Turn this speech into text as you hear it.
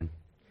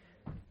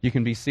You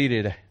can be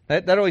seated.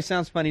 That always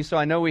sounds funny, so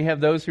I know we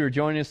have those who are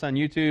joining us on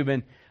YouTube,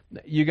 and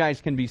you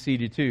guys can be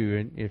seated too,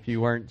 and if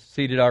you weren't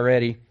seated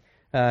already.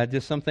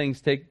 Just some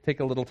things take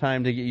a little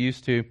time to get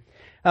used to.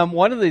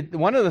 One of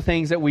the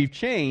things that we've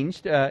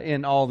changed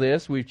in all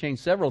this, we've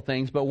changed several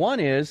things, but one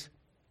is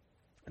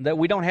that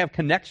we don't have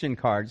connection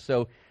cards.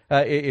 So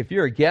if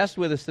you're a guest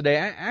with us today,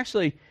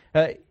 actually,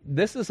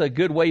 this is a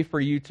good way for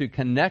you to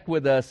connect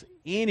with us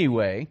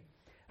anyway.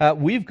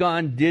 We've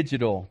gone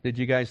digital. Did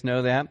you guys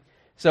know that?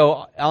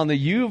 So on the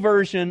U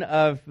version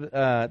of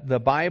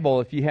the Bible,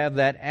 if you have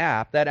that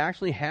app, that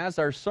actually has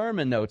our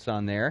sermon notes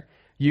on there.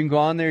 You can go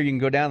on there, you can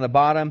go down to the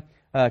bottom,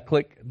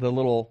 click the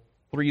little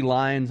 3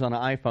 lines on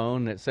an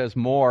iPhone that says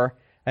More,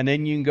 and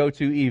then you can go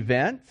to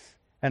Events,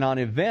 and on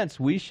Events,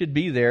 we should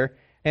be there,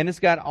 and it's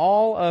got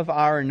all of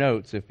our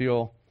notes. If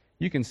you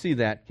can see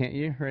that, can't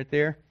you, right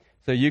there?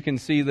 So you can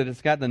see that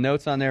it's got the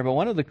notes on there, but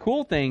one of the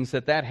cool things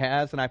that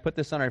has, and I put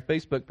this on our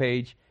Facebook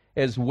page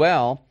as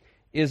well,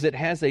 is it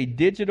has a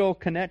digital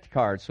connect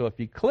card. So if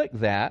you click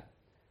that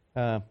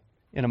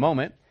in a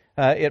moment,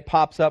 it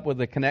pops up with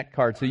the connect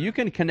card. So you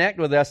can connect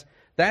with us.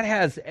 That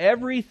has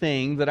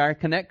everything that our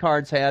connect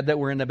cards had that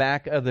were in the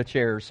back of the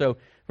chair. So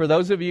for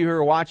those of you who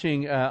are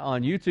watching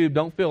on YouTube,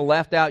 don't feel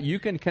left out. You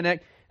can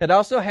connect. It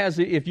also has,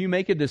 if you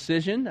make a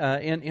decision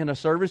in a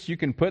service, you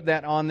can put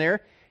that on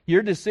there.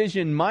 Your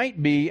decision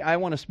might be, I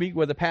want to speak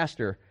with a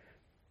pastor.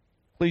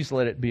 Please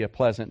let it be a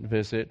pleasant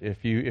visit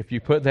if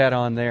you put that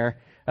on there.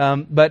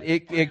 But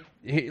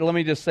let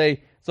me just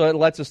say, so it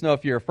lets us know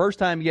if you're a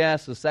first-time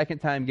guest, a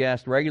second-time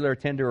guest, regular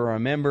attender, or a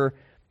member,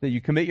 that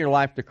you commit your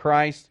life to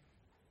Christ.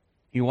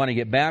 You want to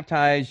get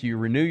baptized, you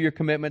renew your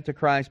commitment to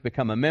Christ,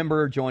 become a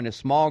member, join a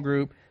small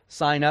group,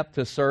 sign up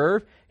to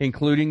serve,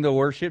 including the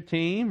worship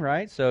team,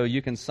 right? So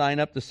you can sign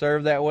up to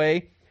serve that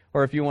way.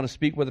 Or if you want to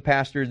speak with a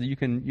pastor, you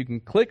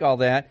can click all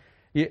that.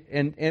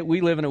 And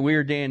we live in a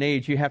weird day and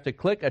age. You have to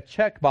click a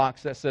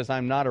checkbox that says,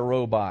 I'm not a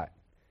robot.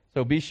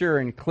 So be sure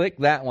and click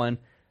that one.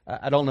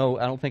 I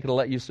don't think it'll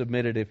let you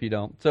submit it if you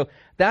don't. So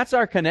that's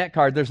our Connect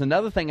card. There's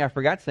another thing I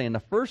forgot to say in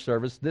the first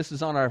service. This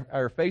is on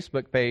our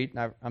Facebook page.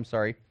 I'm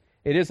sorry.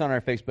 It is on our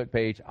Facebook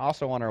page,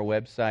 also on our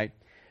website.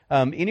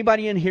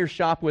 Anybody in here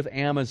shop with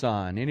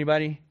Amazon?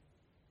 Anybody?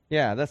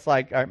 Yeah, that's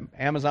like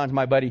Amazon's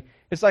my buddy.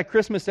 It's like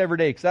Christmas every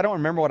day because I don't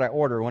remember what I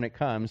order when it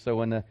comes. So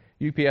when the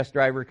UPS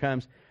driver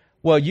comes,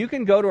 well, you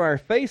can go to our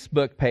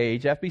Facebook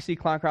page,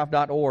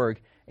 fbccloudcroft.org,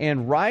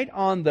 and right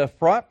on the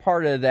front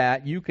part of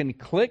that, you can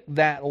click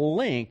that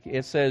link.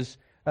 It says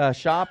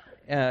Shop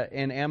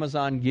and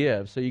Amazon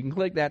Give. So you can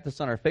click that.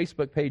 That's on our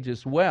Facebook page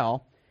as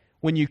well.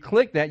 When you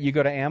click that, you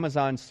go to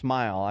Amazon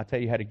Smile. I'll tell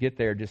you how to get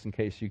there just in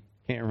case you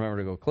can't remember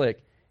to go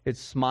click.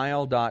 It's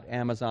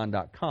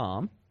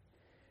smile.amazon.com.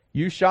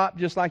 You shop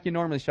just like you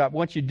normally shop.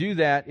 Once you do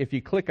that, if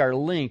you click our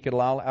link,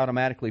 it'll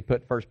automatically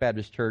put First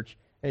Baptist Church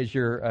as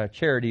your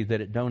charity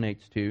that it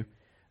donates to.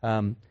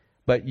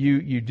 But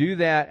you do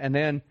that, and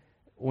then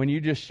when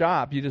you just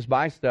shop, you just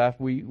buy stuff,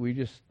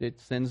 it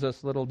sends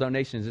us little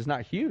donations. It's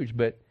not huge,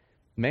 but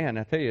man,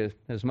 I tell you,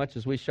 as much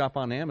as we shop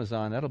on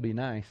Amazon, that'll be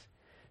nice.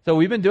 So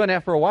we've been doing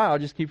that for a while. I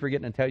just keep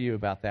forgetting to tell you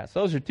about that.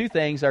 So those are 2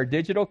 things. Our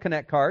digital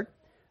Connect card,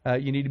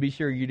 you need to be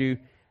sure you do.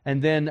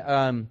 And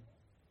then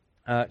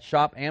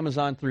shop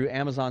Amazon through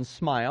Amazon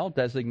Smile,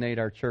 designate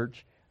our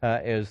church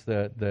as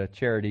the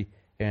charity,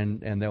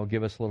 and they'll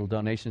give us little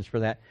donations for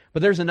that.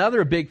 But there's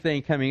another big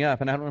thing coming up,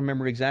 and I don't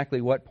remember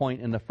exactly what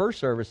point in the first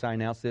service I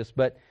announced this,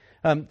 but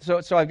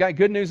so I've got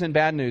good news and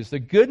bad news. The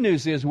good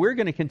news is we're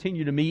going to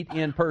continue to meet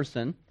in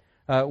person.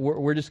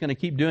 We're just going to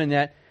keep doing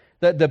that.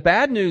 The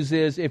bad news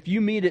is if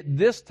you meet at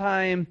this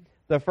time,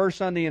 the first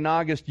Sunday in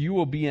August, you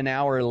will be an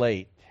hour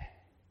late.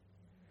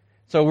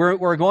 So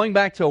we're going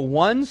back to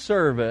one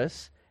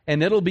service,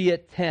 and it'll be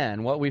at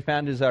 10. What we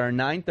found is our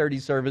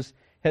 9:30 service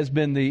has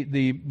been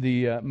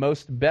the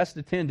most best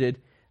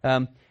attended.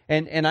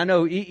 And I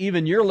know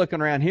even you're looking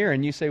around here,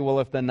 and you say,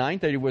 well, if the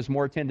 9:30 was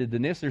more attended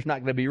than this, there's not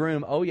going to be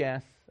room. Oh,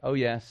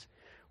 yes.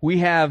 We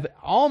have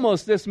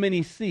almost this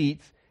many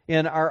seats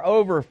in our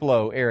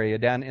overflow area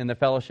down in the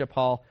fellowship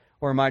hall,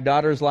 where my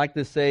daughters like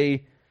to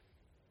say,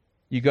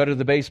 you go to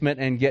the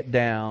basement and get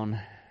down.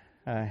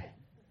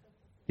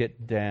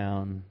 Get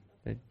down.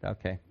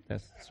 Okay, I'll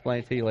explain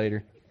it to you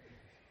later.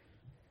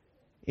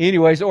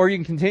 Anyways, or you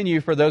can continue,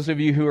 for those of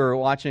you who are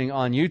watching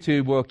on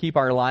YouTube, we'll keep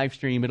our live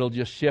stream. It'll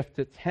just shift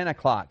to 10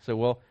 o'clock.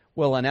 So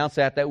we'll announce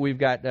that we've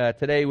got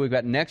today, we've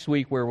got next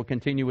week where we'll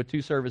continue with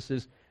 2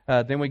 services.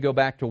 Then we go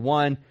back to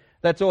 1.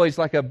 That's always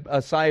like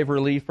a sigh of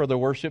relief for the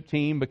worship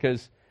team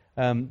because...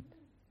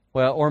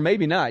 well, or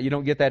maybe not. You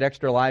don't get that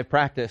extra live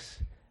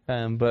practice.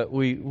 But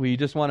we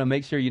just want to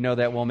make sure you know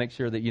that. We'll make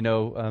sure that you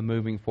know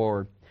moving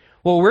forward.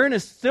 Well, we're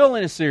still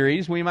in a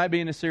series. We might be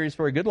in a series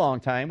for a good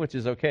long time, which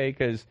is okay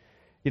because,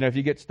 if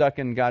you get stuck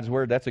in God's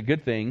Word, that's a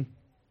good thing.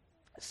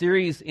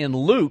 Series in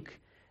Luke,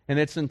 and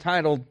it's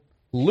entitled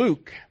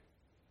Luke.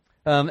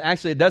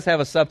 Actually, it does have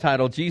a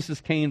subtitle,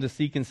 Jesus Came to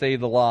Seek and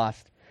Save the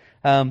Lost.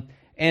 And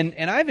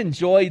I've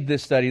enjoyed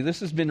this study. This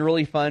has been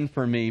really fun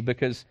for me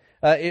because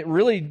it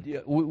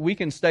really, we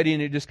can study,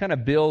 and it just kind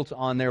of builds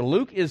on there.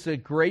 Luke is a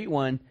great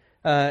one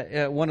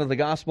of the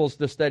Gospels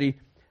to study.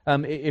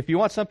 If you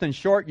want something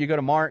short, you go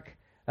to Mark.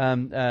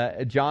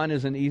 John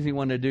is an easy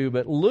one to do,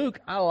 but Luke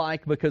I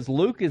like because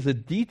Luke is a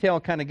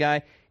detailed kind of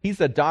guy. He's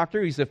a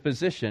doctor. He's a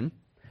physician.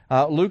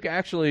 Luke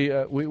actually,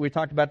 we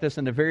talked about this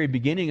in the very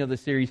beginning of the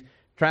series,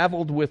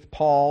 traveled with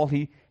Paul.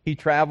 He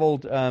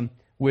traveled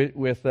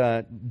with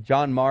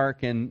John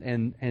Mark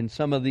and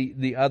some of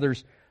the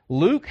others.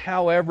 Luke,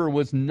 however,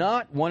 was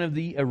not one of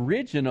the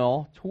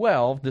original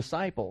 12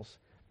 disciples.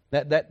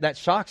 That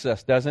shocks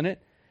us, doesn't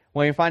it?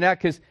 When you find out,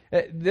 because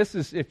this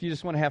is, if you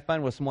just want to have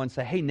fun with someone,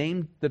 say, hey,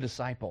 name the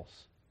disciples.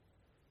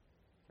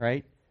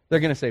 Right? They're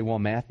going to say, well,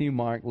 Matthew,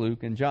 Mark,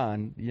 Luke, and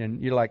John.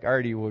 And you're like,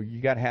 already, well, you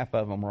got half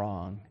of them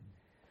wrong.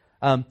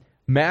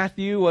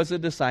 Matthew was a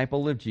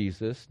disciple of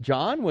Jesus.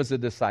 John was a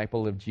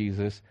disciple of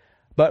Jesus.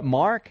 But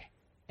Mark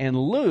and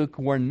Luke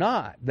were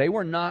not. They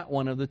were not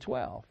one of the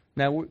 12.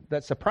 Now,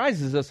 that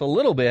surprises us a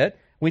little bit.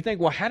 We think,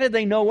 well, how did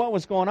they know what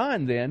was going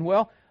on then?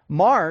 Well,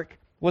 Mark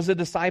was a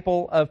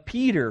disciple of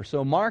Peter.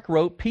 So Mark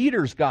wrote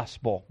Peter's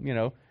gospel. You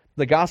know,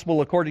 the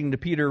gospel according to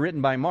Peter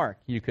written by Mark,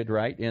 you could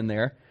write in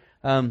there.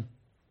 And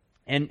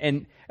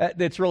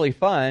it's really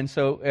fun.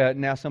 So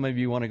now some of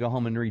you want to go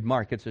home and read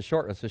Mark. It's the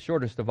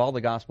shortest of all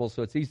the gospels,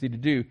 so it's easy to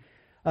do.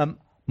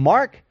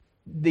 Mark,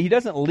 he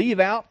doesn't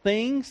leave out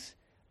things,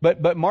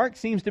 but Mark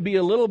seems to be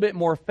a little bit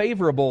more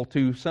favorable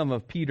to some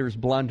of Peter's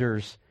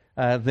blunders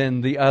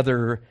than the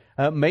other.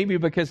 Maybe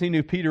because he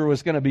knew Peter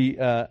was going to be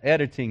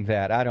editing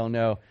that. I don't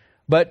know.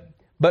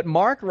 But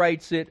Mark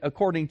writes it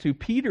according to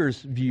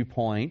Peter's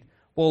viewpoint.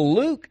 Well,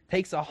 Luke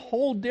takes a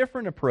whole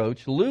different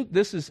approach. Luke,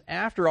 this is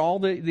after all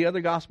the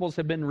other Gospels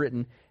have been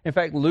written. In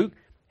fact, Luke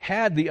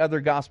had the other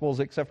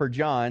Gospels except for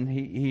John.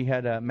 He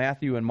had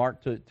Matthew and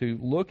Mark to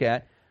look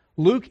at.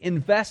 Luke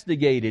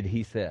investigated,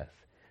 he says,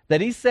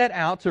 that he set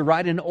out to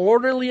write an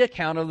orderly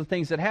account of the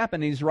things that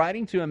happened. He's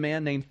writing to a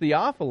man named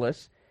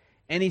Theophilus,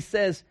 and he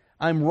says,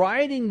 I'm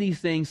writing these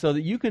things so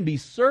that you can be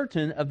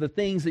certain of the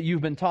things that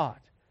you've been taught.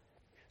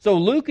 So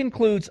Luke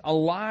includes a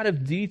lot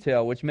of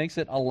detail, which makes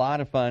it a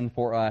lot of fun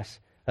for us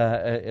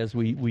as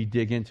we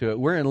dig into it.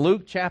 We're in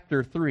Luke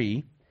chapter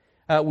 3.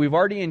 We've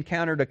already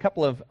encountered a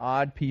couple of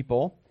odd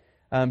people.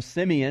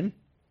 Simeon,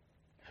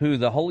 who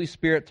the Holy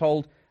Spirit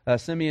told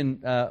Simeon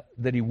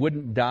that he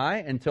wouldn't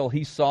die until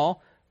he saw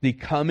the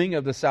coming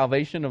of the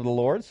salvation of the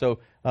Lord. So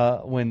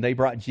when they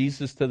brought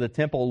Jesus to the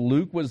temple,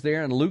 Luke was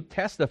there, and Luke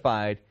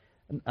testified.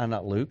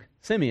 Not Luke,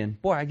 Simeon.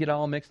 Boy, I get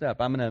all mixed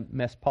up. I'm going to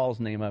mess Paul's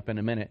name up in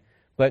a minute.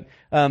 But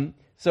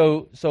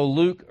so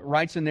Luke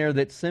writes in there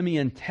that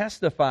Simeon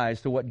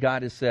testifies to what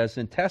God has says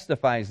and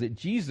testifies that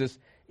Jesus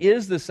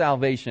is the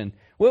salvation.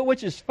 Well,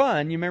 which is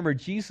fun. You remember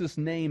Jesus'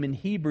 name in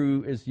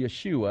Hebrew is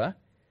Yeshua,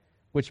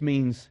 which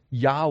means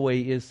Yahweh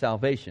is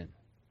salvation,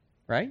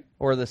 right?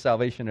 Or the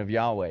salvation of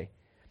Yahweh.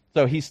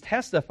 So he's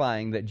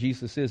testifying that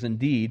Jesus is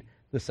indeed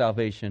the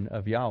salvation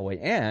of Yahweh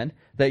and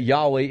that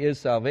Yahweh is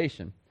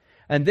salvation.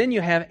 And then you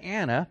have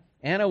Anna.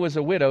 Anna was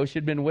a widow.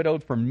 She'd been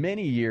widowed for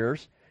many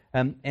years.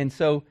 And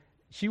so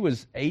she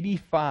was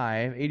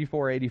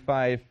 84,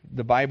 85.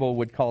 The Bible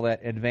would call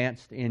that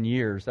advanced in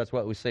years. That's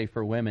what we say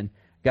for women.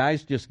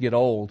 Guys just get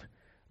old,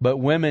 but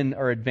women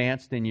are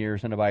advanced in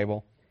years in the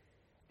Bible.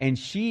 And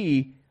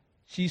she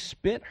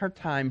spent her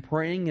time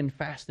praying and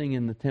fasting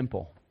in the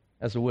temple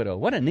as a widow.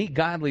 What a neat,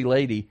 godly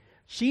lady.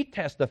 She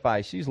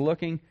testifies. She's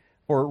looking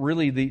for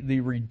really the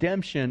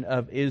redemption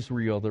of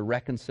Israel, the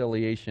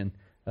reconciliation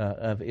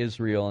of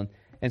Israel.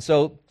 And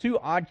so, two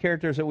odd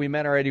characters that we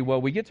met already.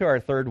 Well, we get to our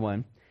third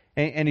one,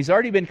 and he's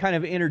already been kind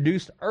of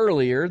introduced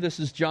earlier. This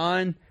is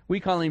John. We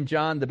call him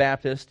John the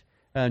Baptist.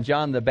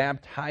 John the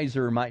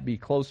Baptizer might be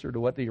closer to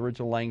what the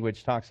original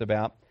language talks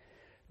about.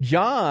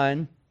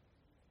 John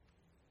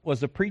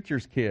was a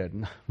preacher's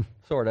kid,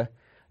 sort of.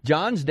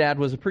 John's dad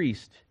was a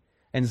priest,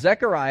 and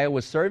Zechariah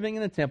was serving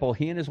in the temple.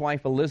 He and his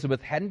wife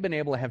Elizabeth hadn't been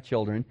able to have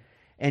children.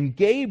 And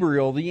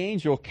Gabriel, the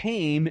angel,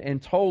 came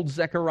and told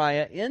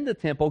Zechariah in the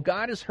temple,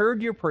 God has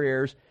heard your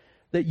prayers,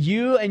 that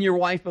you and your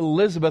wife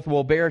Elizabeth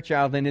will bear a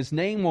child, and his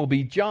name will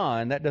be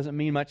John. That doesn't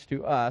mean much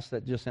to us.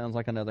 That just sounds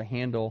like another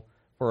handle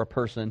for a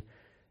person.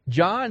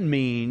 John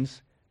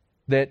means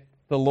that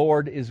the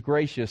Lord is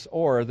gracious,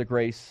 or the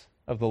grace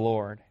of the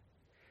Lord.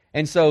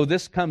 And so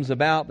this comes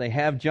about. They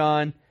have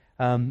John.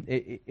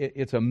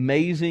 It's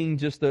amazing,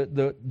 just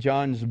the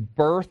John's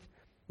birth.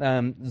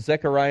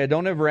 Zechariah,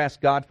 don't ever ask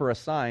God for a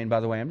sign,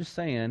 by the way. I'm just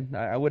saying,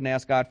 I wouldn't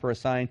ask God for a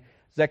sign.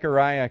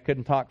 Zechariah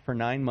couldn't talk for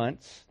 9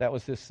 months. That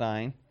was his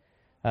sign.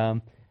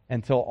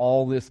 Until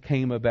all this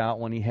came about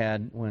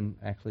when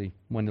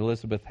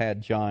Elizabeth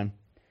had John.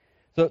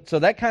 So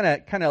that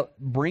kind of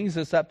brings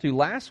us up to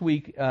last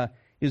week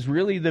is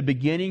really the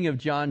beginning of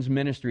John's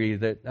ministry,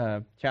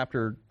 that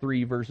chapter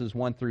 3, verses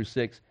 1 through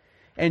 6.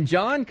 And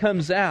John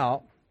comes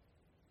out,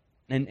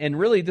 and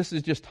really this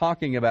is just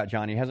talking about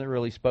John. He hasn't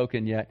really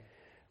spoken yet.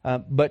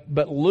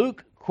 But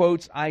Luke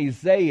quotes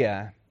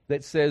Isaiah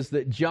that says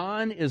that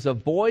John is a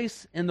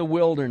voice in the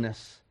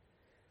wilderness,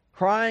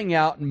 crying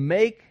out,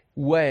 make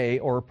way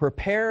or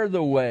prepare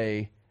the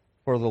way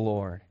for the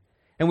Lord.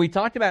 And we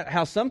talked about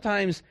how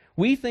sometimes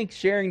we think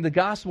sharing the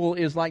gospel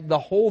is like the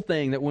whole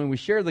thing, that when we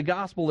share the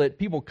gospel that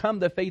people come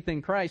to faith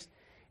in Christ.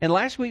 And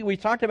last week we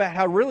talked about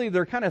how really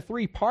there are kind of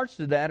three parts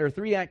to that, or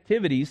three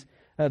activities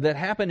that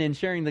happen in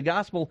sharing the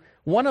gospel.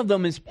 One of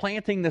them is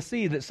planting the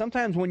seed, that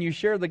sometimes when you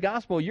share the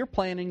gospel, you're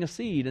planting a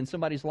seed in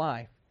somebody's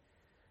life.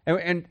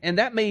 And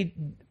that may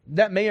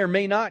or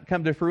may not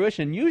come to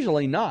fruition.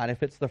 Usually not,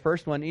 if it's the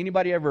first one.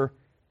 Anybody have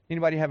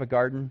a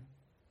garden?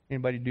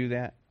 Anybody do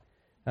that?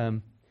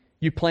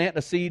 You plant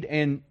a seed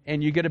and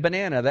you get a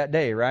banana that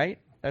day, right?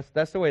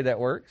 That's the way that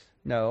works.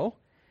 No.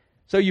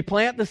 So you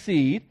plant the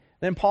seed.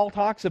 Then Paul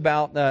talks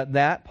about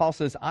that. Paul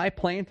says, I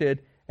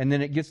planted, and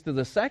then it gets to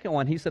the second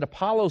one. He said,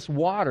 Apollos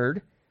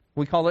watered.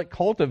 We call it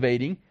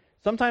cultivating.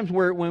 Sometimes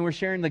when we're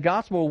sharing the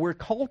gospel, we're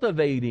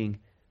cultivating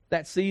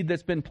that seed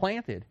that's been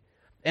planted.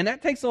 And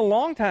that takes a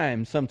long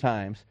time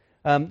sometimes.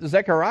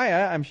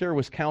 Zechariah, I'm sure,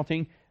 was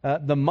counting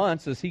the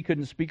months, as he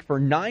couldn't speak for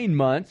 9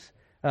 months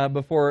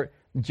before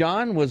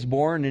John was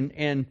born.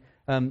 And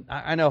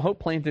I know Hope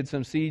planted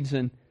some seeds,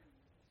 and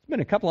it's been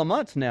a couple of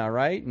months now,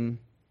 right? And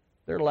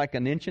they're like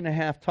 1.5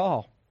 inches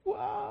tall.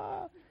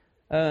 Wow.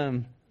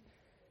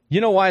 You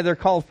know why they're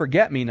called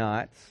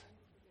forget-me-nots?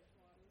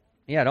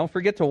 Yeah, don't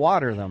forget to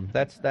water them.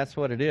 That's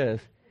what it is.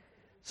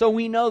 So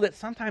we know that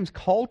sometimes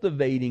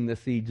cultivating the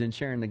seeds and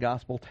sharing the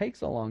gospel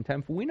takes a long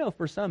time. We know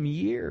for some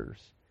years.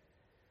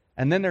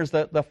 And then there's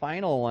the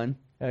final one.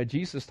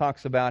 Jesus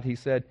talks about, he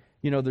said,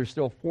 there's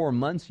still 4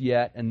 months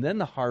yet, and then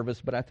the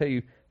harvest, but I tell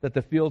you that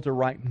the fields are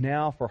ripe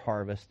now for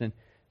harvest. And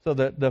so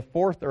the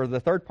fourth or the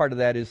third part of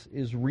that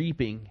is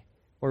reaping,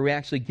 where we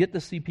actually get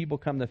to see people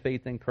come to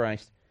faith in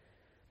Christ.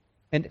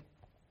 And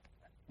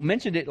I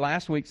mentioned it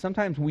last week,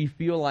 sometimes we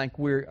feel like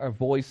we're a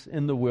voice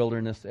in the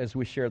wilderness as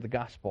we share the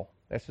gospel.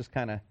 That's just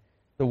kind of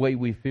the way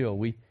we feel.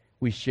 We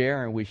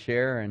share,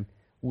 and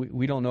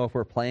we don't know if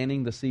we're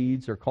planting the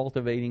seeds or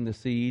cultivating the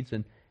seeds.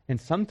 And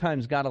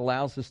sometimes God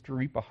allows us to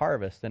reap a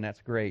harvest, and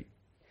that's great.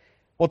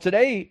 Well,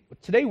 today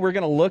we're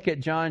going to look at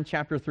John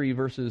chapter 3,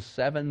 verses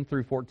 7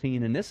 through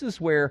 14. And this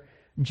is where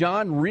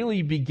John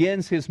really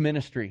begins his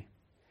ministry.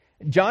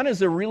 John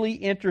is a really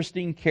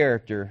interesting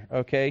character,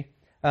 okay?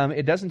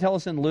 It doesn't tell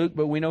us in Luke,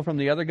 but we know from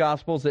the other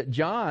Gospels that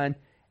John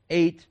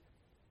ate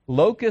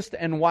locust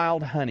and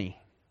wild honey.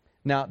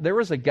 Now, there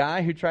was a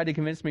guy who tried to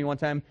convince me one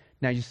time.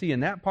 Now, you see,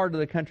 in that part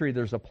of the country,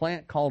 there's a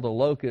plant called a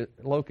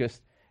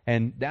locust,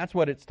 and that's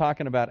what it's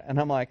talking about. And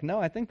I'm like, no,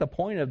 I think the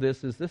point of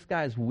this is this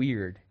guy's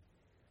weird.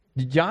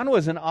 John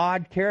was an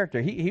odd character.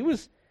 He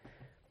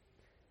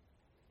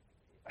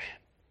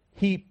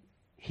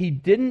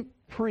didn't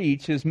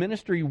preach. His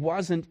ministry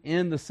wasn't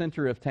in the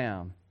center of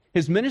town.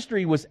 His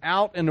ministry was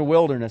out in the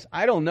wilderness.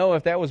 I don't know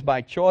if that was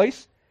by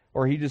choice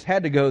or he just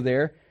had to go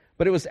there,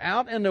 but it was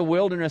out in the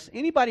wilderness.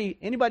 Anybody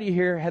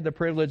here had the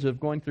privilege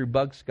of going through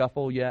Bug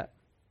Scuffle yet?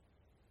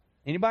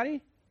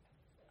 Anybody?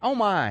 Oh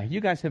my,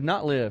 you guys have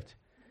not lived.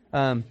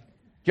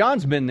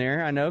 John's been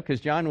there, I know,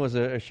 because John was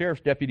a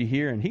sheriff's deputy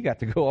here, and he got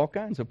to go all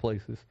kinds of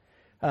places.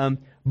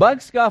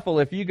 Bug Scuffle,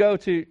 if you go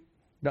to,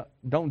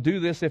 don't do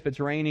this if it's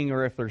raining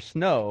or if there's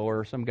snow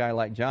or some guy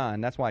like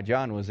John. That's why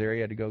John was there. He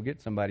had to go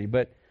get somebody.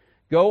 But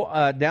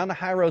go down the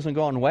high roads and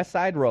go on West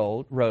Side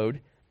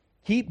Road.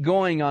 Keep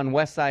going on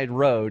West Side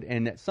Road,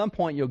 and at some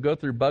point you'll go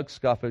through Bug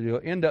Scuffle.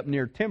 You'll end up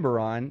near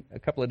Tiburon a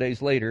couple of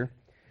days later.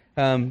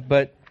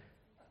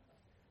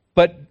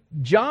 But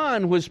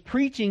John was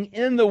preaching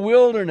in the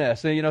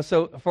wilderness. And,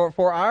 so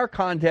for our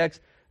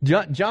context,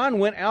 John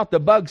went out to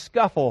Bug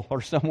Scuffle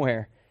or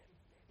somewhere.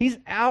 He's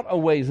out a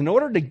ways. In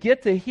order to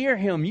get to hear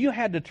him, you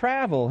had to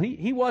travel.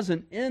 He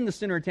wasn't in the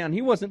center of town.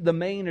 He wasn't the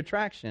main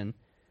attraction.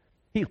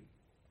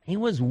 He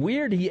was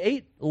weird. He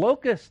ate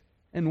locusts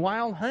and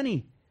wild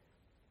honey.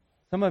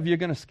 Some of you are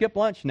going to skip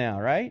lunch now,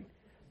 right?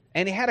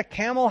 And he had a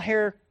camel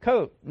hair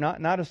coat,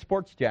 not a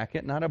sports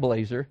jacket, not a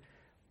blazer,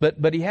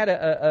 but he had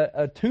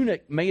a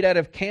tunic made out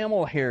of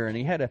camel hair, and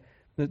he had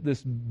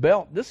this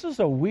belt. This is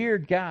a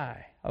weird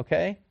guy,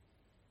 okay?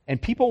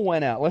 And people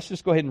went out. Let's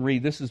just go ahead and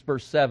read. This is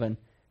verse 7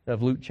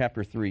 of Luke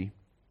chapter 3.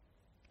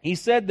 He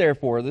said,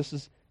 therefore, this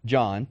is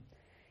John,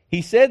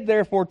 he said,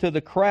 therefore, to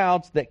the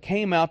crowds that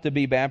came out to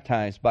be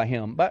baptized by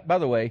him. By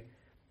the way,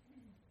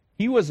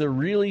 he was a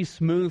really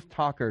smooth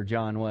talker,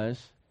 John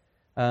was.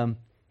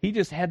 He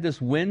just had this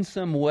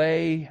winsome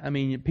way. I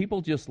mean,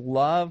 people just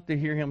loved to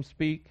hear him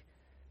speak.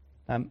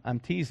 I'm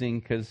teasing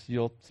because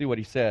you'll see what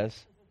he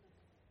says.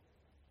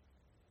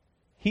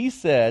 He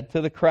said to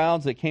the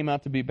crowds that came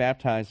out to be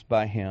baptized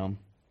by him,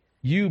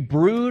 "You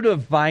brood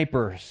of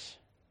vipers,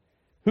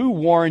 who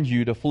warned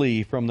you to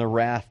flee from the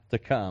wrath to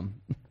come?"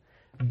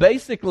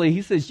 Basically,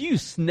 he says, "You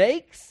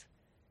snakes?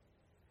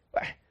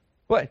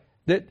 What?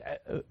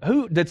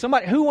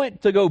 Who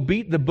went to go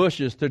beat the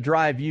bushes to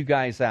drive you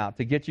guys out,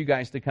 to get you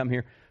guys to come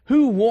here?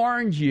 Who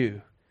warned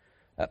you?"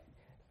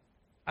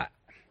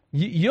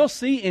 You'll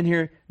see in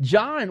here,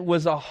 John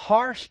was a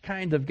harsh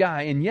kind of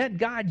guy, and yet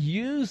God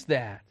used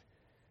that.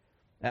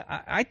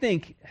 I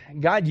think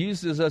God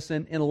uses us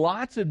in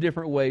lots of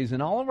different ways,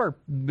 in all of our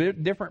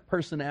different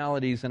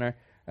personalities and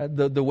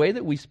the way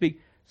that we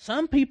speak.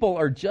 Some people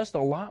are just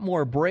a lot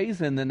more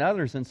brazen than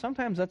others, and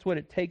sometimes that's what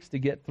it takes to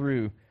get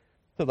through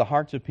to the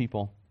hearts of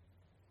people.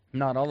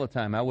 Not all the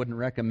time. I wouldn't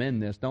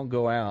recommend this. Don't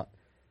go out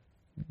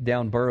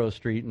down Burrow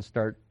Street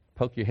and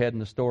poke your head in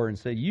the store and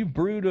say, "You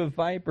brood of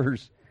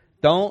vipers."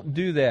 Don't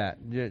do that.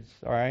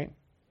 All right?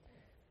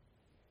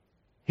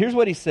 Here's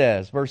what he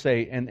says, verse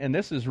 8, and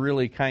this is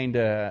really kind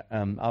of,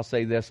 I'll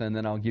say this and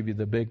then I'll give you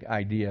the big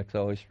idea, because I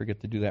always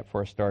forget to do that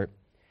before I start.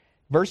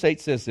 Verse 8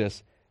 says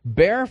this,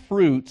 "Bear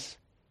fruits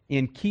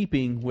in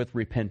keeping with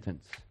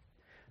repentance."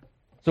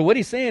 So what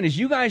he's saying is,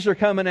 you guys are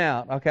coming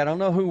out. Okay, I don't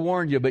know who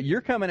warned you, but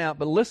you're coming out.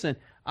 But listen,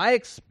 I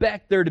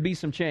expect there to be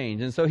some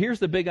change. And so here's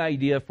the big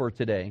idea for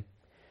today.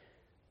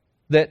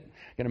 That,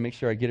 I got to make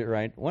sure I get it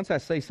right. Once I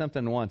say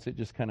something once, it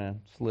just kind of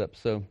slips.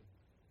 So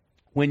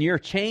when you're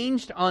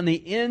changed on the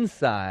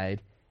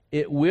inside,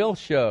 it will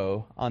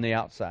show on the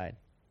outside.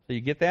 So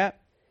you get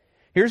that?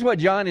 Here's what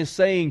John is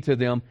saying to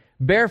them.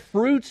 Bear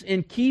fruits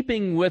in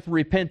keeping with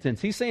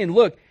repentance. He's saying,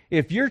 look,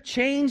 if you're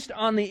changed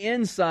on the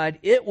inside,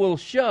 it will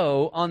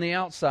show on the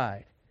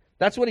outside.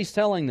 That's what he's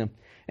telling them.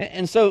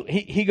 And so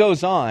he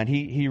goes on.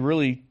 He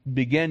really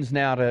begins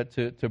now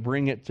to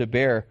bring it to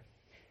bear.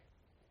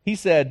 He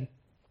said,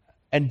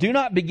 "And do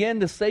not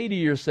begin to say to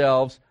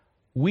yourselves,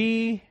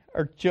 we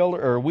are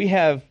children," or we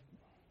have,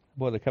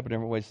 boy, there are a couple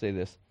different ways to say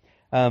this.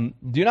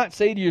 Do not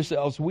say to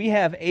yourselves, "We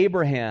have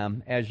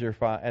Abraham as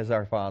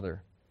our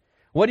father."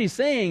 What he's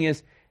saying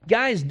is,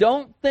 guys,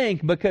 don't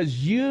think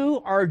because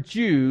you are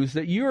Jews,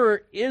 that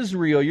you're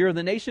Israel, you're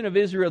the nation of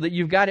Israel, that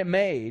you've got it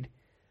made,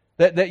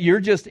 that you're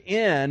just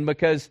in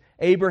because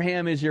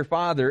Abraham is your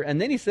father.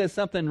 And then he says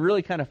something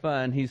really kind of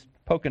fun. He's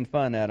poking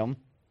fun at them.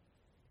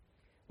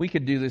 We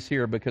could do this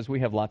here because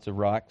we have lots of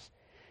rocks.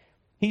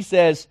 He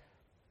says,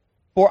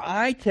 "For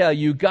I tell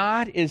you,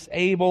 God is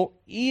able,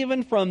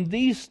 even from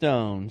these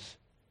stones,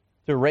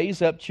 to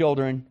raise up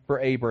children for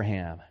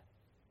Abraham."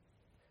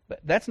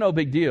 That's no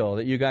big deal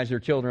that you guys are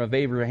children of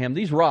Abraham.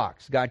 These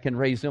rocks, God can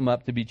raise them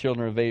up to be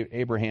children of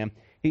Abraham.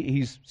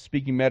 He's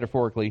speaking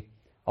metaphorically,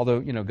 although,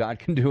 God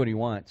can do what He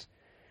wants.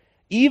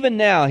 "Even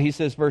now," he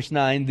says, verse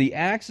 9, "the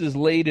axe is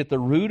laid at the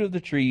root of the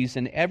trees,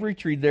 and every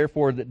tree,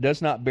 therefore, that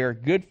does not bear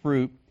good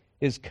fruit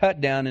is cut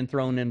down and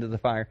thrown into the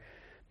fire."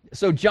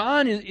 So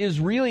John is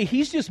really,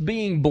 he's just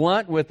being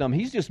blunt with them.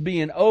 He's just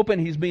being open.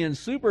 He's being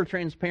super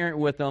transparent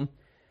with them.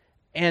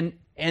 And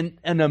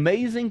an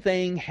amazing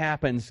thing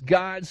happens.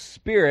 God's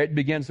Spirit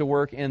begins to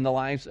work in the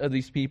lives of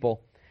these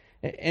people.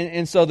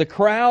 And so the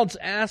crowds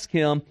ask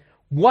him,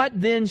 "What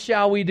then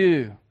shall we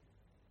do?"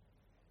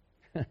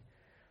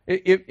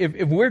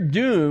 If we're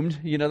doomed,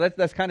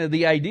 that's kind of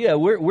the idea.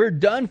 We're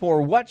done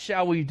for. What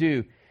shall we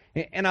do?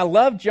 And I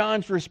love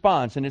John's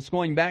response, and it's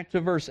going back to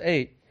verse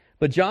 8.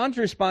 But John's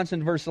response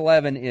in verse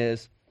 11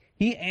 is,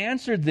 he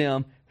answered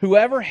them,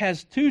 "Whoever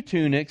has 2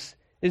 tunics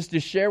is to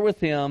share with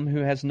him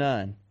who has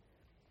none.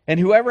 And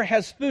whoever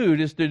has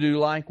food is to do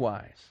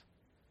likewise."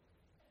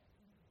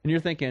 And you're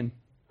thinking,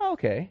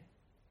 okay,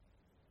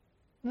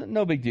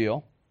 no big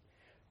deal.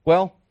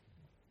 Well,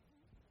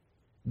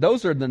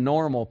 those are the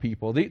normal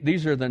people.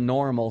 These are the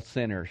normal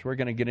sinners. We're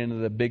going to get into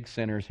the big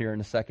sinners here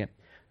in a second.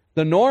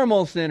 The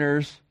normal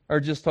sinners are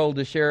just told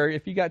to share.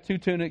 If you got 2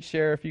 tunics,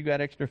 share. If you got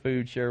extra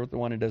food, share with the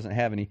one who doesn't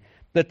have any.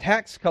 The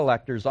tax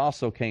collectors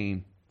also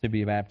came to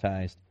be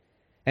baptized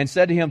and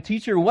said to him,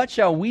 "Teacher, what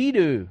shall we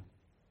do?"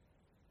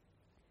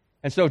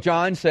 And so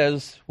John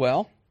says,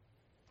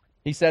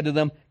 he said to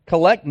them,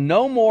 "Collect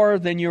no more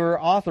than you're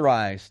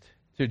authorized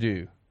to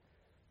do."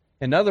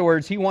 In other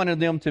words, he wanted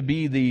them to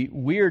be the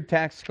weird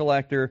tax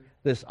collector,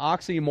 this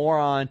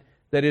oxymoron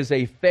that is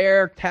a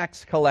fair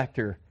tax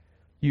collector.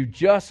 You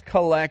just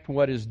collect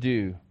what is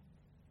due.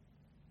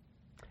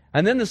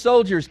 And then the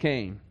soldiers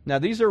came. Now,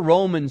 these are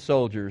Roman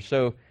soldiers,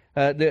 so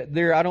I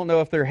don't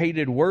know if they're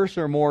hated worse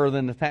or more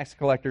than the tax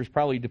collectors,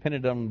 probably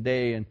depended on the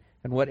day and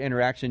what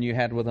interaction you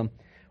had with them.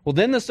 Well,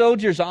 then the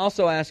soldiers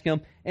also asked him,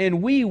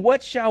 "And we,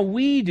 what shall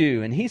we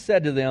do?" And he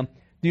said to them,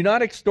 "Do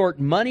not extort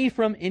money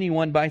from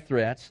anyone by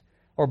threats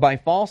or by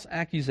false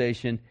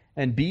accusation,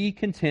 and be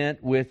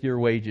content with your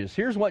wages."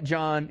 Here's what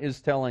John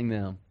is telling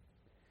them.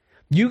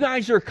 You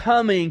guys are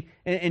coming,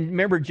 and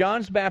remember,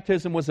 John's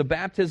baptism was a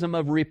baptism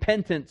of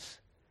repentance.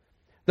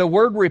 The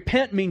word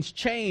repent means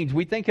change.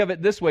 We think of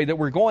it this way, that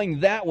we're going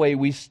that way.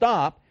 We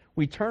stop,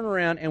 we turn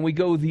around, and we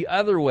go the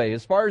other way.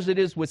 As far as it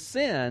is with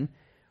sin,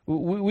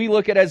 we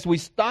look at it as we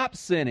stop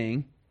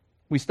sinning,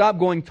 we stop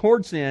going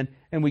toward sin,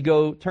 and we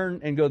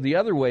turn and go the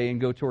other way and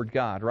go toward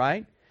God,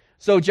 right?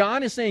 So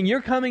John is saying,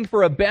 you're coming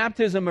for a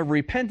baptism of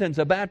repentance,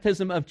 a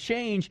baptism of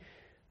change.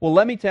 Well,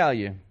 let me tell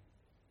you,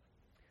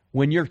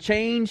 when you're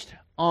changed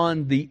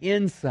on the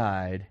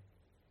inside,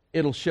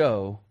 it'll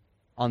show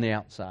on the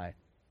outside.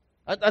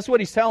 That's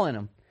what he's telling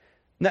them.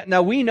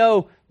 Now we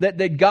know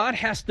that God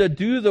has to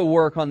do the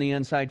work on the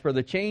inside for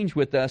the change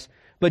with us,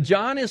 but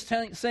John is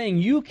saying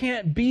you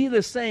can't be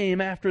the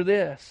same after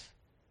this.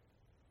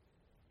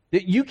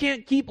 You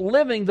can't keep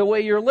living the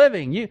way you're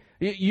living.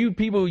 You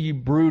people, you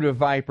brood of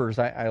vipers.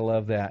 I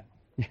love that.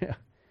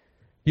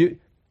 Yeah.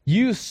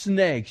 You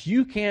snakes,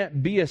 you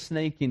can't be a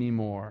snake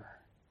anymore.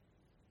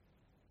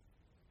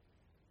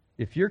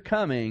 If you're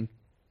coming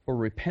for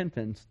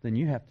repentance, then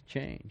you have to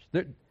change.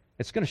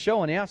 It's going to show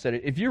on the outside.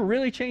 If you're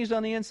really changed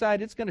on the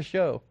inside, it's going to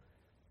show.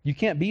 You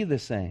can't be the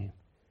same.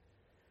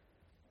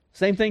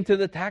 Same thing to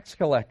the tax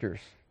collectors.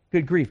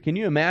 Good grief. Can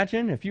you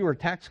imagine if you were a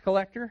tax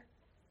collector?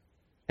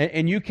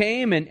 And you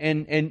came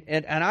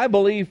and I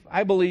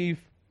believe,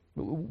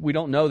 we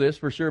don't know this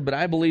for sure, but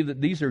I believe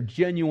that these are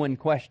genuine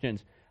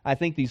questions. I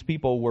think these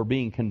people were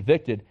being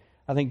convicted.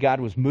 I think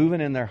God was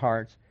moving in their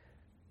hearts.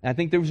 I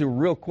think those are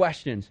real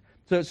questions.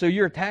 So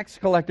you're a tax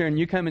collector and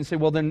you come and say,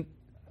 well then,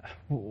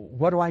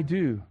 what do I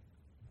do?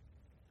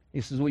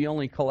 He says, well, you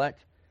only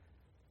collect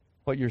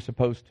what you're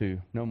supposed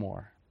to, no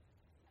more.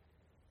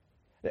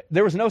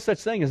 There was no such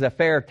thing as a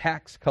fair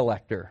tax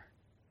collector.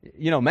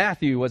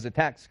 Matthew was a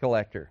tax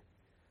collector.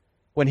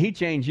 When he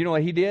changed, you know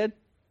what he did?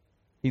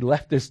 He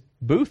left this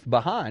booth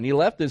behind. He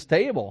left this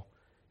table.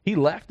 He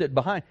left it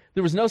behind.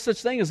 There was no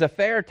such thing as a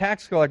fair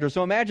tax collector.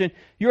 So imagine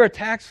you're a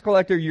tax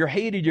collector, you're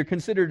hated, you're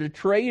considered a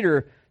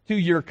traitor to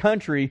your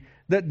country.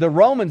 The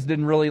Romans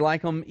didn't really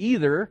like them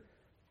either.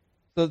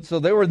 So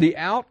they were the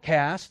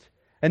outcast.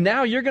 And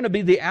now you're going to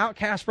be the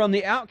outcast from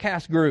the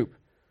outcast group.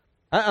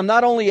 I'm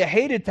not only a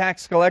hated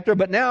tax collector,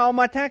 but now all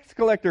my tax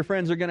collector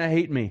friends are going to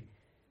hate me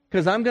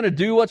because I'm going to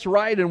do what's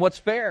right and what's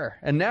fair.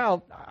 And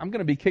now I'm going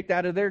to be kicked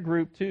out of their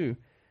group too.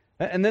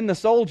 And then the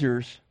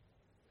soldiers.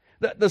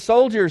 The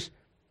soldiers,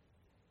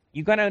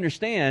 you've got to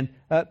understand,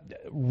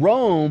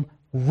 Rome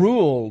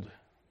ruled.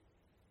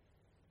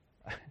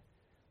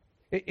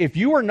 If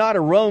you were not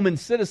a Roman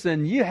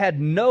citizen, you had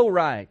no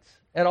rights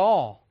at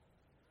all.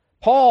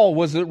 Paul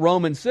was a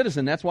Roman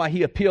citizen. That's why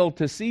he appealed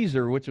to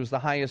Caesar, which was the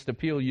highest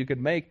appeal you could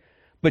make.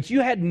 But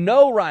you had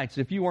no rights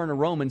if you weren't a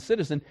Roman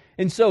citizen.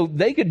 And so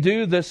they could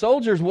do, the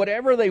soldiers,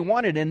 whatever they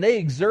wanted, and they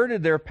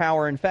exerted their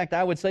power. In fact,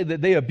 I would say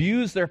that they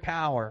abused their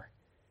power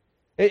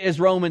as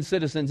Roman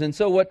citizens. And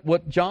so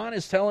what John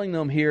is telling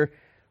them here,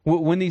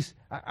 when these,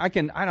 I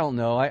don't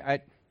know,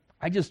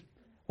 I just,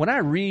 when I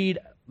read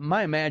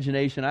my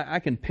imagination, I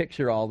can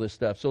picture all this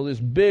stuff. So this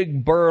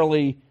big,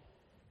 burly,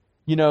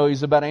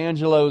 he's about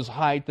Angelo's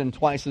height and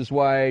twice as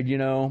wide,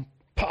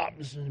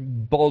 pops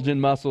and bulging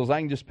muscles.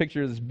 I can just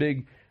picture this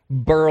big,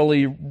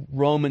 burly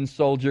Roman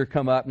soldier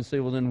come up and say,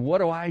 well, then what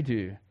do I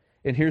do?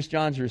 And here's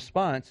John's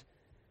response.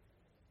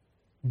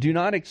 Do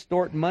not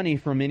extort money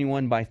from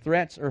anyone by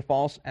threats or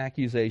false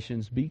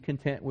accusations. Be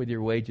content with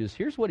your wages.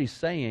 Here's what he's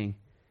saying.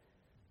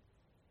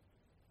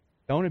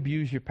 Don't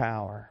abuse your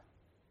power.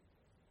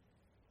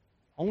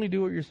 Only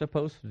do what you're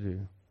supposed to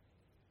do.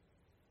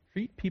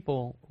 Treat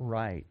people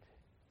right.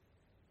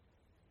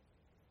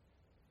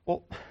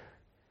 Well, if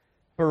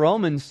a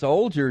Roman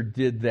soldier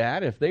did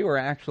that, if they were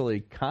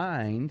actually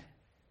kind,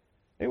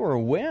 they were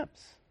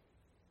wimps.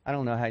 I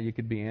don't know how you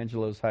could be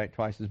Angelo's height,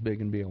 twice as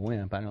big, and be a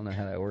wimp. I don't know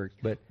how that works.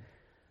 But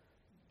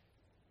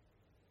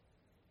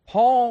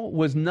Paul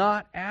was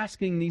not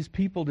asking these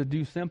people to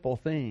do simple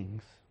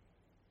things.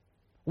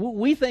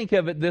 We think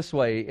of it this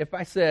way. If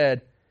I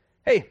said,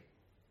 hey,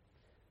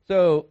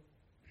 so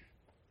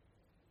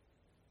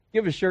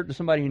give a shirt to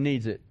somebody who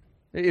needs it.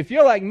 If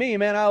you're like me,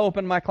 man, I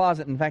open my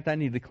closet. In fact, I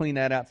need to clean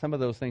that out. Some of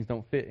those things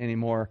don't fit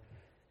anymore.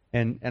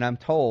 And I'm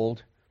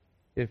told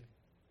if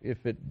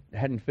it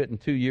hadn't fit in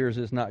 2 years,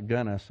 it's not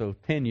gonna. So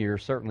 10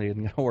 years certainly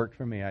isn't going to work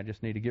for me. I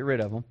just need to get rid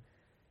of them.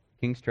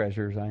 King's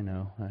treasures, I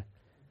know.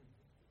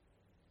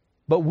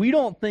 But we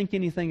don't think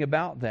anything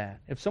about that.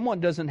 If someone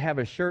doesn't have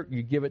a shirt,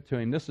 you give it to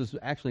him. This is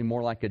actually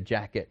more like a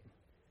jacket,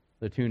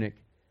 the tunic.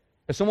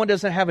 If someone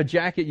doesn't have a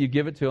jacket, you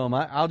give it to them.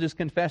 I'll just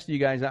confess to you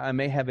guys, I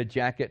may have a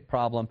jacket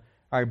problem.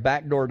 Our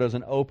back door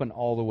doesn't open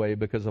all the way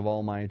because of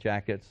all my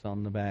jackets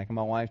on the back.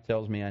 My wife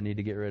tells me I need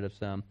to get rid of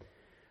some.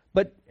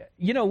 But,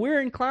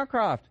 we're in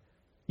Cloudcroft.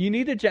 You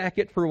need a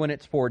jacket for when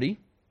it's 40.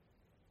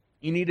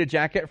 You need a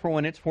jacket for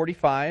when it's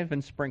 45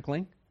 and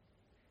sprinkling.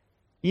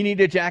 You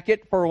need a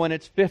jacket for when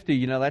it's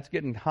 50. That's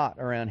getting hot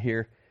around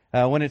here.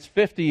 When it's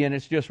 50 and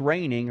it's just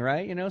raining,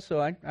 right?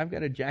 So I've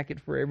got a jacket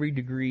for every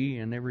degree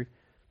and every...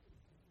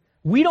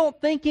 We don't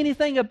think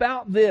anything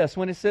about this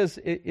when it says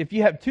if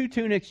you have 2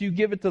 tunics, you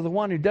give it to the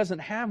one who doesn't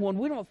have one.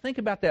 We don't think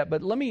about that.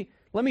 But let me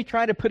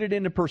try to put it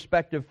into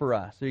perspective for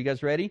us. Are you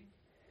guys ready?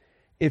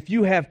 If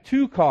you have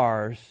 2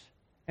 cars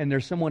and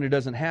there's someone who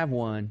doesn't have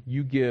one,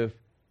 you give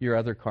your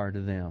other car to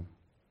them.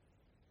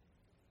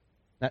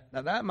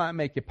 Now that might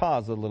make you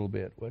pause a little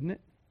bit, wouldn't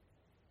it?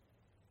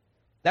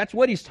 That's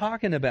what he's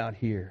talking about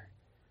here.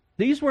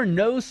 These were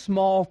no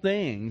small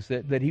things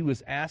that he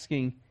was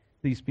asking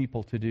these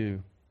people to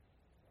do.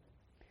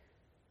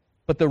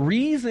 But the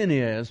reason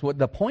is, what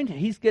the point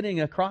he's getting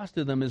across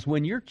to them is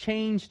when you're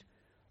changed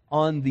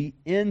on the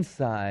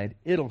inside,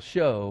 it'll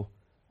show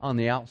on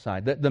the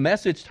outside. The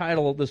message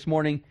title this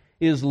morning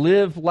is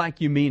Live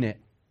Like You Mean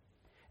It.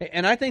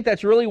 And I think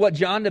that's really what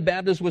John the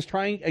Baptist was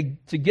trying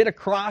to get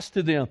across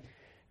to them.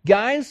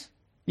 Guys,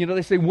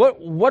 They say,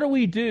 what do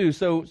we do?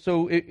 So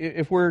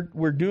if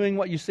we're doing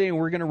what you say and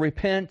we're going to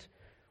repent,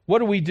 what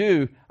do we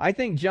do? I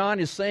think John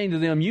is saying to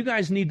them, you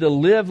guys need to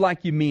live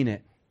like you mean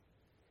it.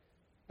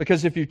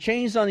 Because if you're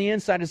changed on the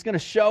inside, it's going to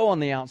show on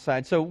the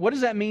outside. So what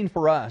does that mean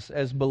for us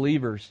as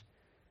believers?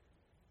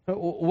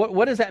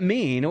 What does that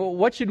mean?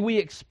 What should we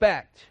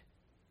expect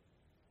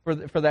for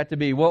that to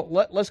be? Well,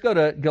 let's go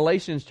to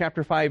Galatians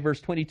chapter 5,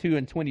 verse 22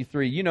 and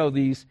 23. You know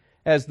these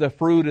as the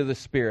fruit of the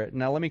Spirit.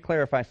 Now let me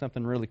clarify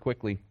something really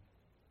quickly.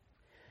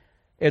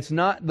 It's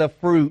not the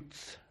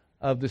fruits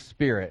of the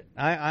Spirit.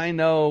 I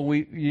know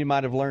you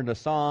might have learned a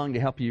song to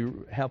help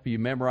you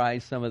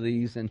memorize some of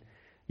these, and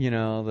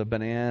the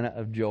banana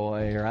of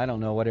joy, or I don't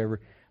know,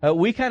 whatever.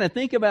 We kind of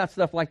think about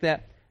stuff like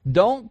that.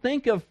 Don't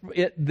think of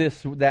it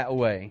that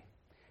way.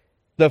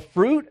 The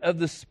fruit of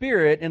the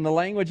Spirit in the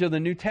language of the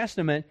New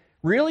Testament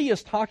really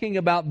is talking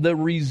about the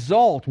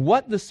result,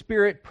 what the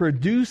Spirit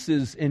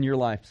produces in your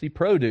life. See,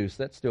 produce,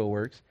 that still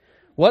works.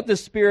 What the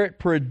Spirit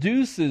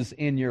produces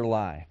in your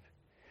life.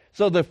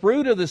 So the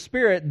fruit of the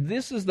Spirit,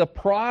 this is the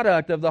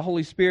product of the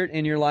Holy Spirit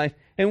in your life,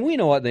 and we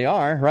know what they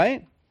are,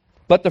 right?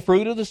 But the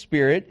fruit of the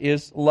Spirit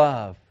is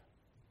love.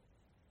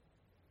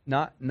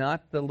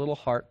 Not the little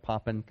heart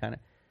popping kind of.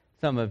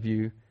 Some of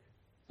you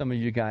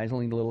guys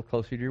leaned a little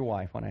closer to your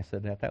wife when I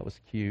said that. That was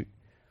cute.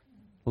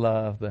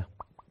 Love, the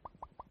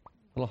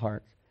little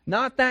hearts.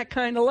 Not that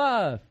kind of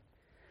love.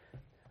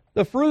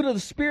 The fruit of the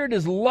Spirit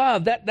is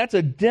love. That's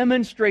a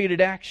demonstrated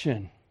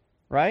action,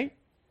 right?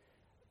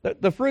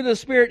 The fruit of the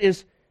Spirit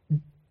is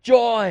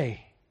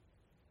joy.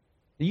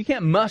 You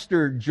can't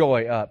muster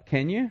joy up,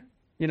 can you?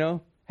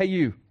 Hey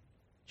you,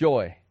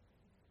 joy.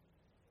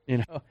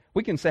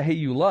 We can say, hey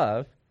you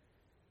love,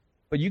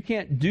 but you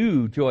can't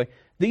do joy.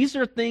 These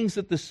are things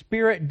that the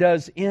Spirit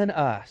does in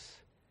us.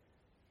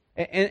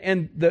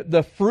 And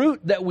the fruit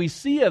that we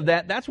see of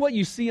that's what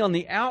you see on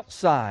the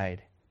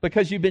outside,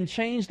 because you've been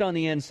changed on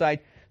the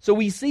inside. So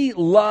we see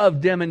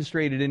love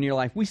demonstrated in your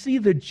life. We see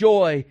the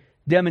joy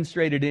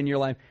demonstrated in your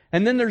life.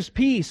 And then there's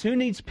peace. Who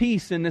needs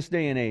peace in this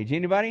day and age?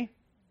 Anybody?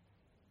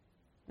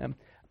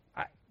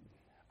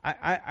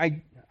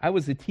 I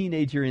was a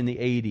teenager in the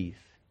 80s.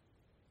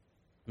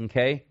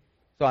 Okay?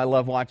 So I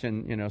love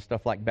watching,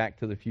 stuff like Back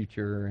to the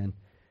Future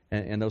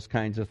and those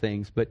kinds of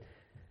things. But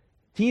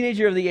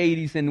teenager of the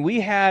 80s, and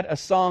we had a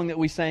song that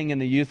we sang in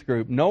the youth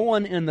group. No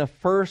one in the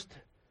first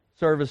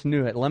service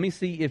knew it. Let me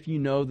see if you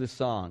know the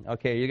song.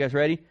 Okay, you guys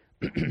ready?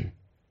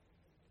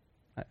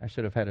 I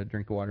should have had a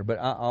drink of water, but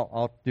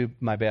I'll do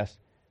my best.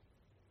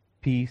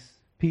 Peace,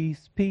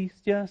 peace, peace,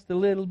 just a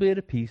little bit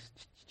of peace.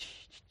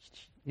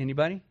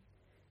 Anybody?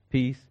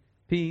 Peace,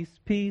 peace,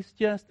 peace,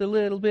 just a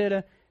little bit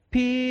of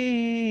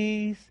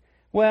peace.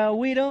 Well,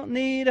 we don't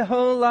need a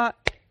whole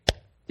lot,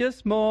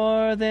 just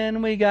more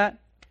than we got.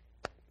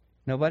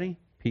 Nobody?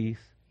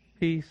 Peace,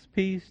 peace,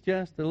 peace,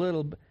 just a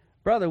little bit.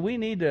 Brother, we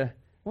need to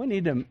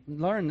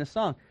learn this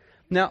song.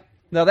 Now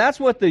that's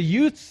what the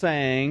youth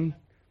sang.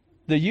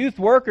 The youth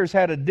workers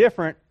had a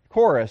different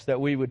chorus that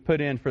we would put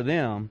in for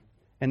them.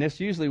 And this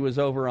usually was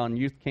over on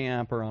youth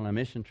camp or on a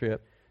mission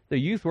trip. The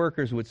youth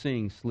workers would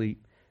sing,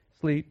 sleep,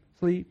 sleep,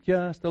 sleep,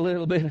 just a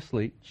little bit of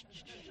sleep.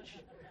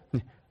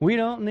 We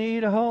don't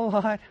need a whole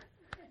lot,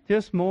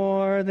 just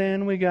more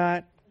than we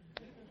got.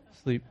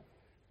 Sleep.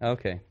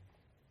 Okay.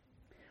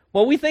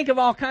 Well, we think of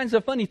all kinds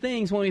of funny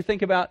things when we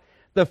think about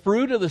the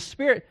fruit of the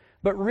Spirit.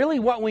 But really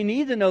what we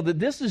need to know that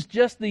this is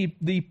just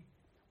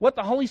what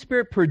the Holy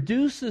Spirit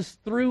produces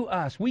through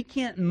us. We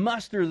can't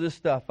muster this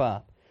stuff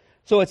up.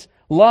 So it's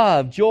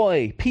love,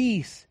 joy,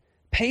 peace,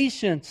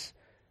 patience.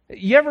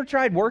 You ever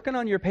tried working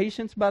on your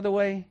patience, by the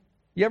way?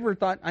 You ever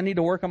thought, I need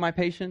to work on my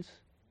patience?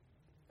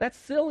 That's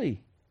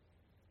silly.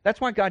 That's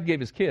why God gave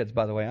His kids,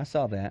 by the way. I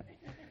saw that.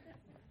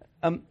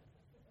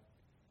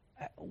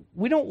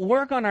 We don't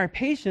work on our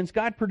patience.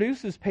 God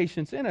produces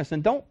patience in us.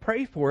 And don't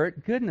pray for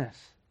it. Goodness.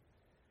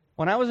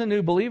 When I was a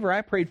new believer,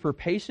 I prayed for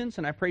patience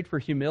and I prayed for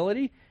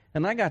humility.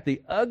 And I got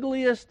the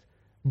ugliest,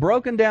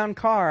 broken down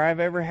car I've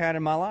ever had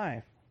in my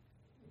life.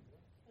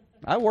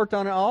 I worked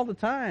on it all the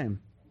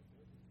time.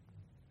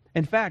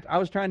 In fact, I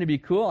was trying to be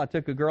cool. I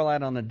took a girl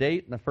out on a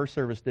date, and the first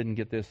service didn't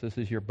get this. This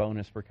is your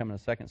bonus for coming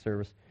to second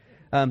service.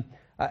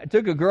 I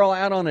took a girl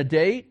out on a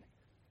date,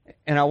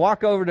 and I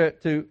walk over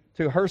to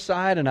her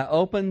side, and I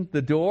opened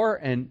the door,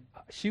 and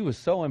she was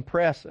so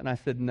impressed. And I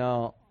said,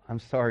 no, I'm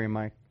sorry,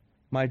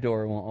 my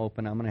door won't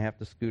open. I'm going to have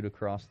to scoot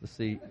across the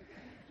seat.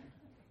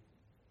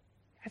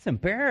 That's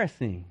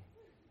embarrassing.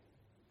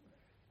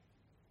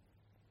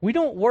 We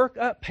don't work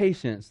up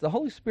patience. The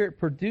Holy Spirit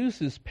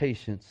produces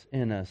patience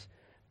in us.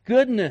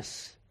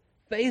 Goodness,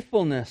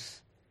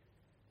 faithfulness,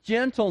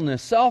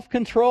 gentleness,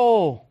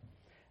 self-control.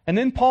 And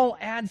then Paul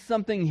adds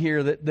something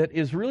here that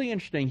is really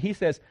interesting. He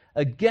says,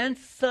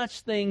 against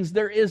such things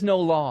there is no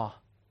law.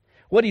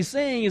 What he's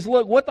saying is,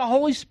 look, what the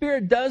Holy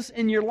Spirit does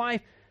in your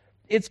life,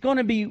 it's going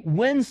to be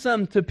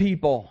winsome to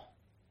people.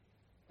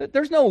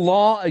 There's no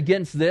law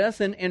against this.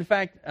 And in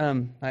fact,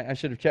 I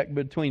should have checked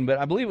between, but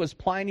I believe it was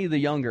Pliny the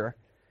Younger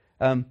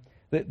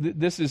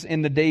This is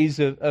in the days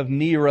of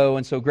Nero,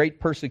 and so great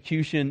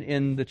persecution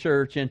in the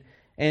church,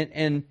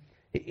 and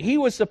he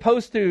was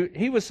supposed to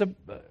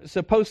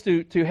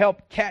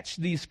help catch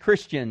these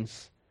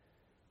Christians.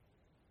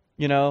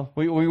 We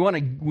want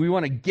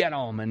to get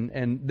them,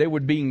 and they were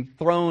being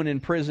thrown in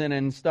prison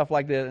and stuff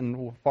like that,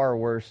 and far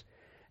worse.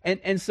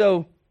 And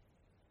so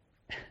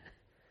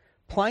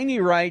Pliny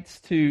writes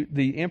to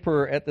the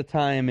emperor at the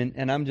time,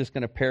 and I'm just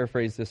going to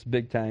paraphrase this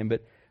big time,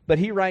 but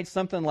he writes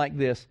something like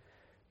this.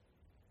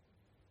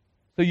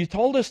 So you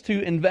told us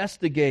to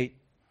investigate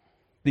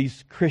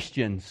these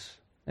Christians,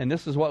 and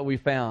this is what we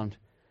found.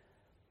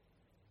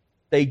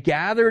 They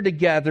gather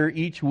together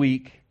each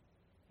week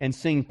and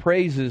sing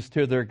praises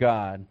to their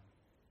God.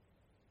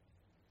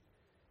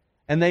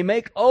 And they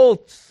make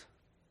oaths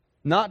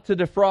not to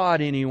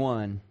defraud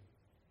anyone,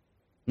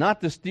 not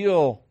to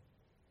steal,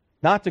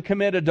 not to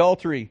commit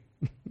adultery.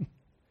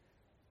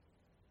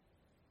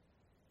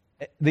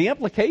 The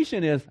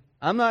implication is,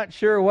 I'm not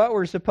sure what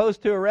we're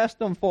supposed to arrest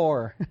them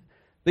for.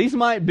 These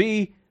might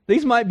be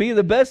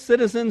the best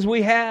citizens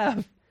we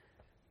have.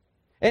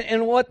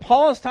 And what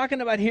Paul is talking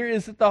about here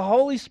is that the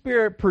Holy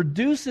Spirit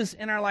produces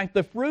in our life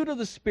the fruit of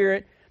the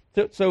Spirit.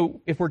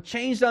 So if we're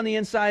changed on the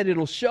inside,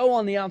 it'll show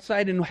on the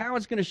outside. And how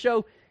it's going to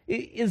show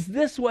is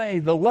this way: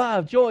 the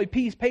love, joy,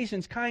 peace,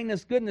 patience,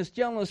 kindness, goodness,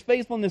 gentleness,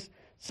 faithfulness,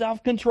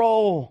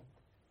 self-control.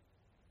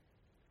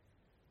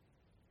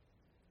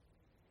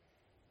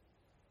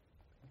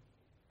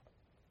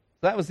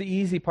 That was the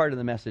easy part of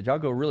the message. I'll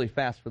go really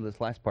fast for this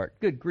last part.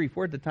 Good grief,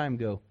 where'd the time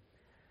go?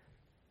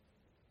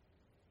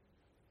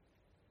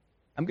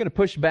 I'm going to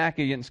push back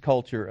against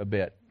culture a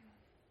bit.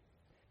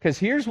 Because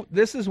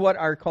this is what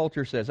our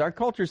culture says. Our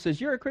culture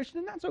says, you're a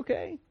Christian, that's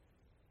okay.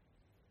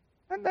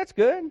 And that's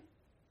good.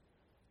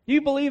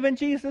 You believe in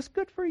Jesus,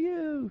 good for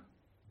you.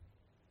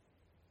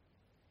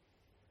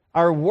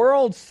 Our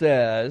world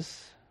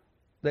says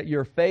that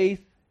your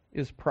faith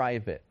is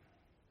private.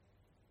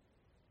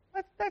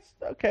 That's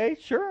okay,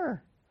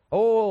 sure.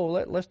 Oh,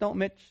 let's don't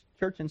mix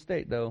church and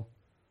state, though.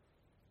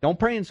 Don't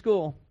pray in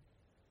school.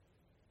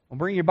 Don't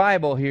bring your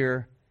Bible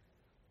here.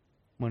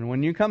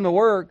 When you come to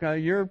work,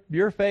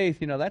 your faith,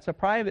 that's a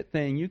private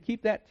thing. You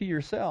keep that to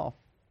yourself.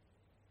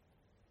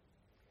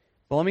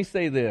 So let me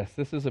say this.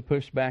 This is a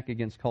pushback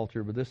against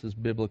culture, but this is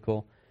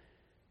biblical.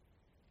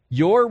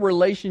 Your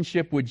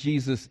relationship with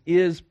Jesus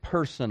is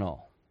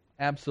personal.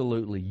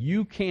 Absolutely.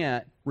 You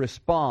can't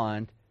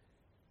respond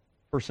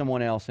for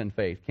someone else in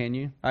faith, can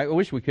you? I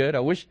wish we could. I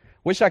wish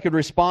I could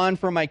respond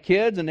for my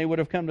kids and they would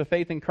have come to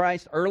faith in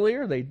Christ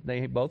earlier.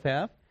 They both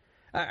have.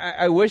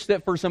 I wish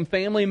that for some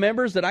family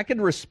members that I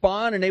could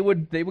respond and they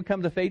would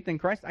come to faith in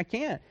Christ. I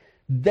can't.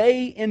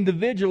 They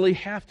individually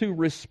have to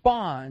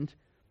respond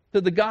to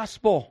the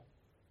gospel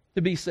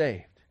to be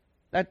saved.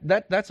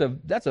 That's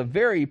a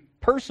very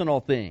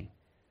personal thing.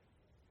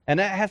 And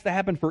that has to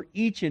happen for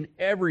each and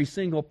every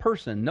single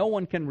person. No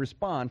one can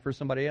respond for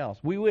somebody else.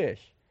 We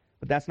wish,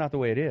 but that's not the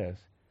way it is.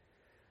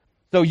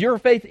 So your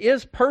faith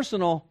is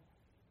personal,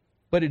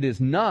 but it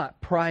is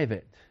not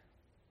private.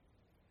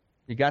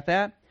 You got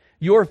that?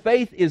 Your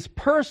faith is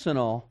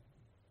personal.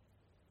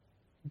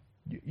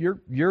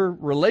 Your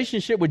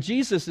relationship with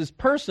Jesus is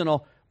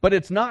personal, but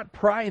it's not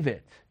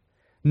private.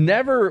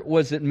 Never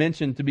was it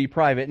mentioned to be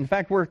private. In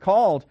fact, we're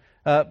called,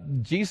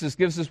 Jesus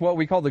gives us what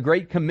we call the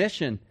Great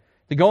Commission,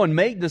 to go and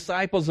make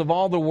disciples of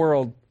all the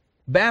world,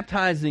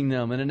 baptizing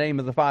them in the name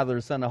of the Father,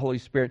 the Son, and the Holy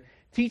Spirit,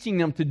 teaching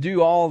them to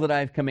do all that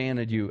I've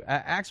commanded you.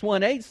 Acts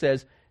 1:8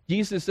 says,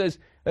 Jesus says,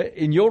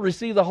 and you'll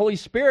receive the Holy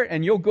Spirit,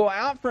 and you'll go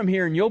out from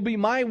here, and you'll be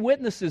my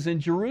witnesses in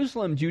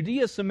Jerusalem,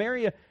 Judea,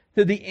 Samaria,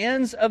 to the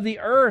ends of the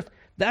earth.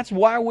 That's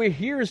why we're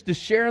here, is to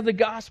share the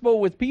gospel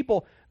with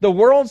people. The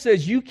world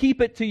says you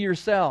keep it to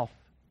yourself.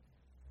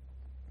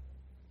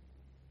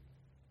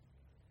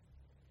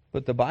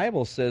 But the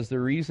Bible says the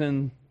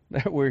reason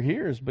that we're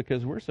here is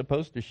because we're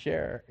supposed to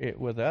share it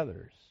with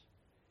others.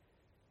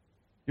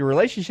 Your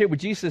relationship with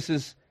Jesus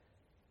is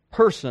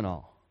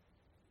personal,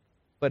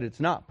 but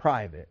it's not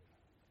private.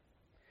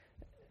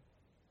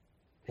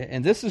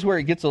 And this is where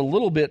it gets a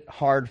little bit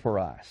hard for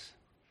us,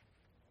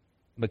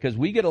 because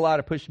we get a lot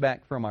of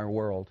pushback from our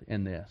world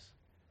in this.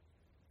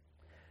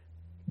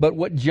 But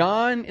what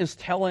John is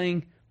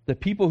telling the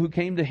people who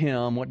came to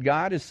him, what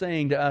God is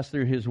saying to us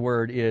through his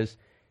word is,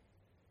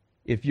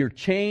 if you're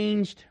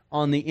changed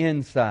on the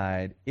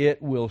inside,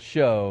 it will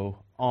show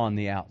on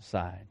the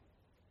outside.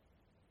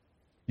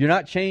 You're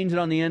not changed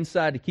on the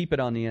inside to keep it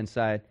on the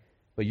inside,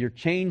 but you're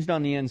changed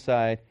on the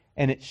inside,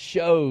 and it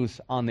shows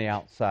on the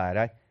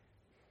outside.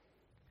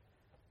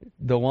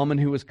 The woman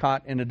who was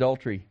caught in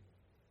adultery,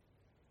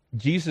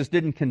 Jesus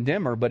didn't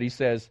condemn her, but he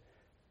says,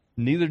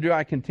 neither do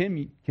I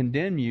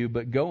condemn you,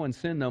 but go and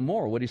sin no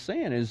more. What he's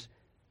saying is,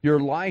 your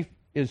life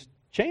is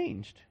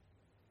changed.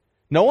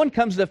 No one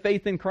comes to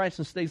faith in Christ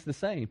and stays the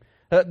same.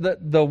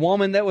 The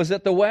woman that was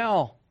at the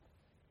well,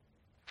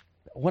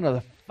 one of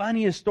the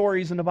funniest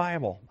stories in the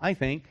Bible, I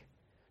think,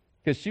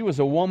 because she was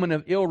a woman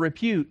of ill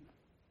repute.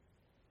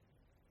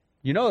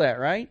 You know that,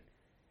 right?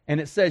 And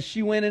it says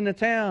she went into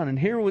town,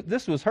 and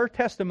this was her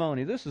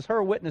testimony. This is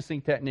her witnessing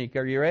technique.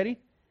 Are you ready?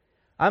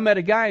 I met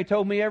a guy who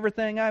told me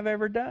everything I've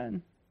ever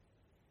done.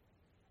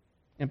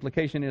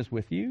 Implication is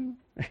with you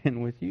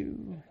and with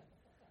you.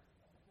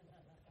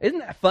 Isn't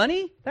that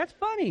funny? That's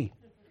funny.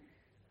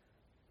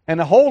 And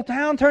the whole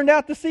town turned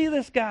out to see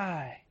this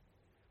guy.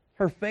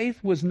 Her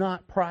faith was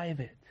not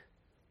private.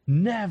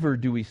 Never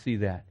do we see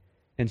that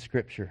in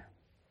Scripture.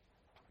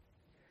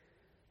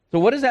 So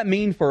what does that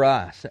mean for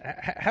us?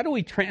 How do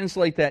we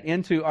translate that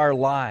into our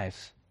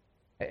lives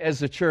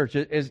as a church,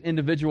 as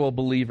individual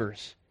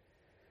believers?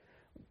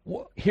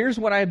 Here's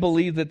what I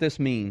believe that this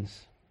means.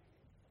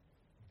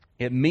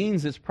 It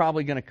means it's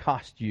probably going to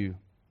cost you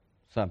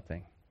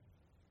something.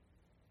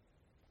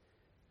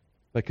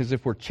 Because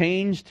if we're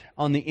changed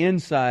on the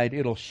inside,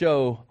 it'll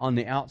show on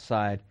the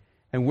outside.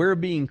 And we're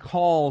being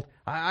called,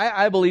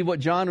 I believe what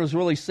John was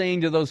really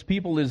saying to those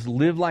people is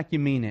live like you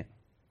mean it.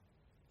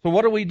 So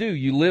what do?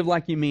 You live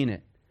like you mean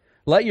it.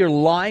 Let your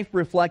life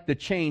reflect the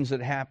change that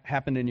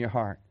happened in your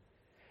heart.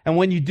 And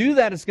when you do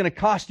that, it's going to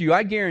cost you.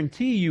 I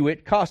guarantee you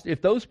it cost.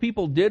 If those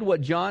people did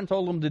what John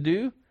told them to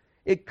do,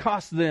 it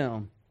cost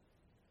them.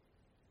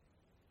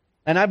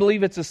 And I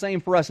believe it's the same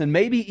for us, and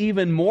maybe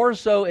even more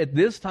so at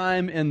this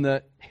time in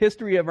the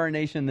history of our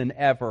nation than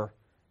ever.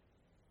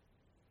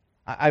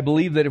 I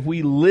believe that if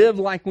we live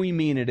like we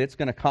mean it, it's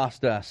going to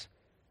cost us.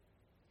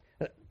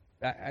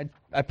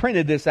 I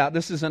printed this out.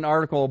 This is an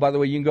article, by the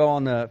way. You can go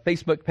on the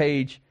Facebook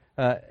page,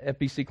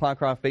 FBC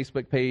Cloudcroft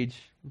Facebook page.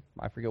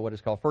 I forget what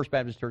it's called. First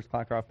Baptist Church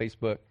Cloudcroft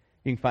Facebook.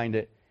 You can find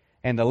it.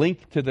 And the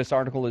link to this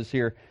article is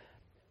here.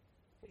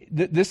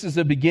 This is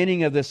the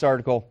beginning of this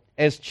article.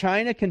 As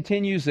China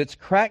continues its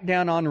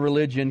crackdown on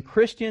religion,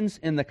 Christians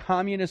in the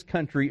communist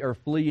country are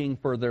fleeing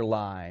for their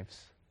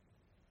lives.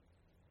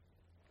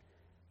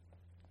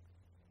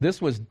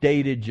 This was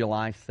dated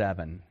July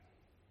 7.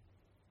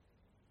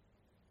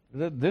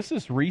 This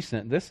is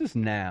recent. This is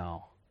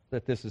now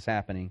that this is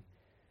happening.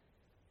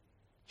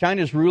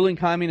 China's ruling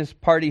Communist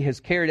Party has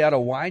carried out a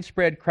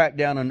widespread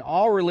crackdown on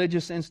all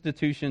religious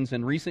institutions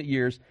in recent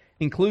years,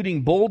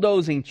 including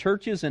bulldozing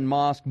churches and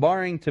mosques,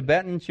 barring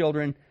Tibetan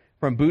children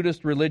from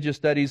Buddhist religious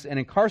studies, and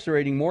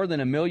incarcerating more than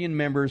 1 million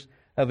members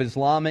of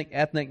Islamic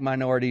ethnic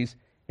minorities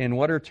in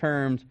what are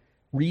termed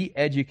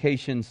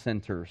re-education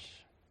centers.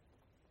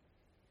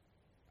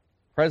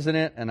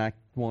 President, and I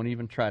won't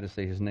even try to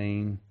say his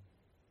name,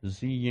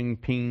 Xi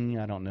Jinping,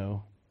 I don't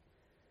know,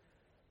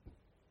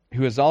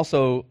 who is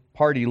also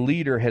party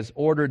leader, has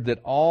ordered that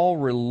all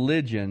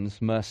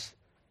religions must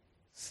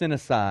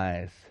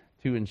synthesize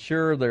to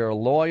ensure they are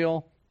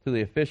loyal to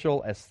the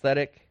official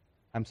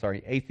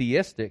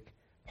atheistic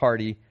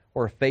party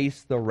or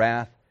face the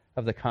wrath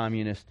of the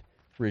communist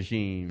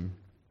regime.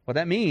 What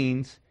that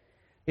means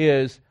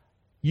is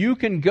you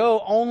can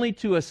go only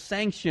to a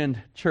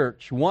sanctioned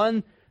church,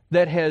 one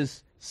that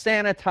has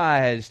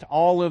sanitized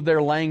all of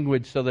their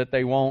language so that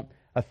they won't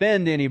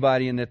offend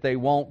anybody and that they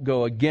won't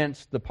go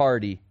against the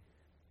party,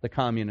 the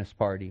Communist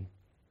Party.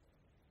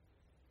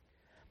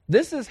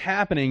 This is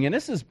happening, and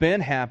this has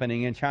been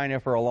happening in China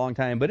for a long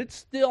time, but it's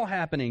still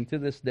happening to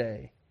this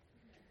day.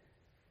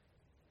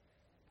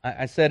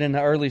 I said in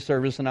the early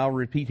service, and I'll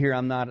repeat here,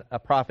 I'm not a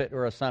prophet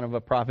or a son of a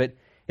prophet.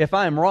 If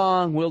I'm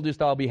wrong, we'll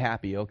just all be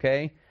happy,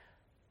 okay?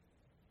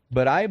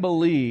 But I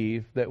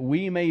believe that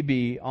we may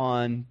be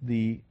on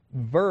the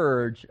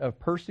verge of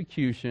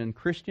persecution,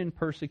 Christian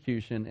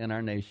persecution in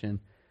our nation,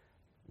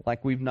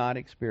 like we've not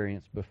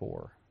experienced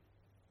before.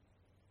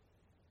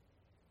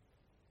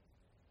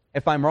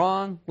 If I'm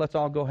wrong, let's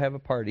all go have a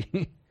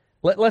party.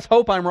 Let's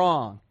hope I'm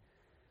wrong.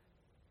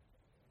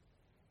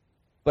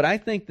 But I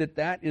think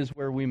that is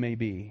where we may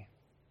be.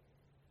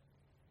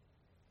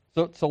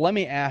 So let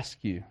me ask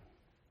you,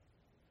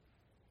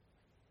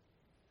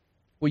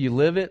 will you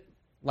live it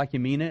like you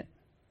mean it?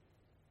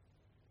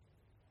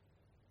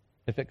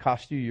 If it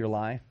costs you your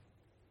life?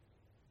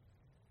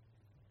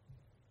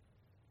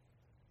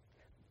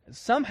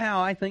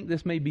 Somehow I think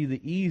this may be the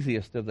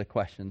easiest of the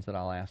questions that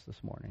I'll ask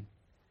this morning.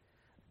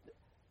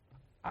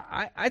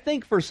 I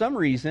think for some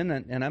reason,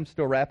 and I'm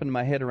still wrapping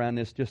my head around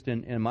this just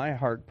in my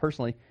heart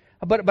personally,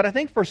 but I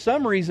think for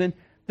some reason,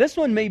 this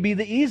one may be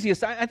the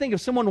easiest. I think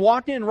if someone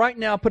walked in right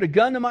now, put a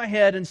gun to my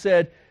head and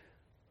said,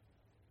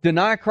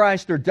 deny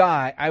Christ or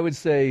die, I would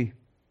say,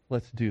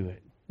 let's do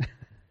it.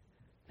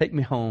 Take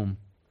me home.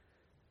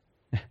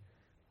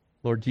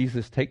 Lord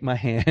Jesus, take my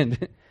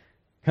hand.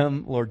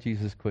 Come, Lord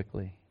Jesus,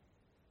 quickly.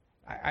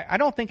 I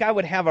don't think I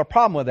would have a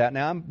problem with that.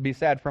 Now, I'd be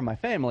sad for my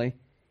family.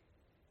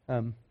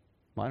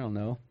 I don't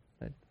know.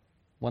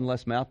 One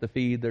less mouth to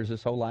feed. There's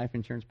this whole life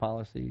insurance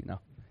policy. No.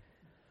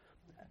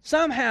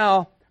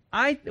 Somehow,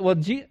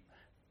 you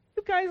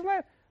guys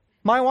laugh.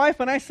 My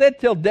wife and I said,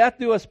 till death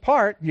do us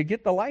part, you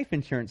get the life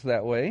insurance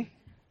that way.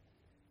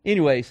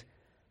 Anyways,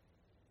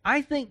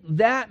 I think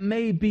that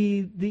may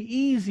be the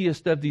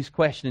easiest of these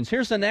questions.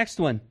 Here's the next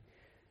one.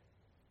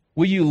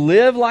 Will you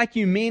live like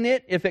you mean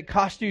it if it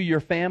costs you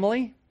your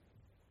family?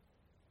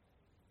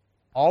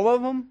 All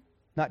of them?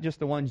 Not just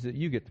the ones that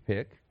you get to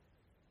pick.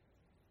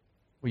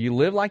 Will you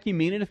live like you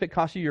mean it if it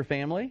costs you your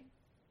family?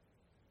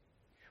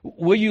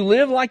 Will you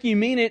live like you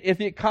mean it if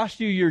it costs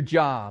you your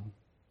job?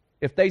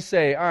 If they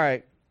say, all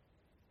right,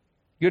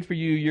 good for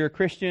you, you're a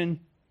Christian,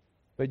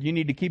 but you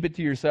need to keep it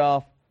to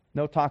yourself.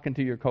 No talking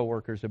to your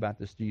coworkers about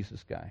this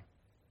Jesus guy.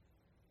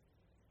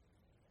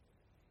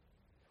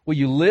 Will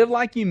you live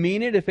like you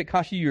mean it if it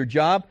costs you your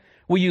job?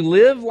 Will you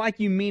live like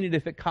you mean it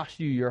if it costs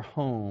you your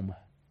home?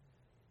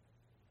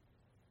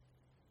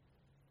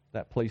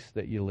 That place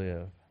that you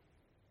live.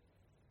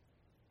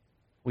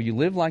 Will you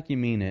live like you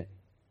mean it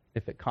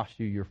if it costs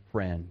you your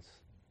friends?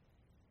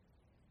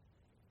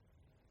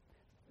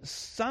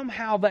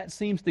 Somehow that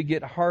seems to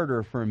get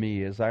harder for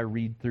me as I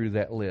read through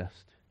that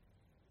list.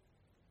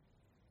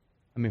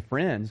 I mean,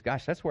 friends,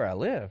 gosh, that's where I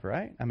live,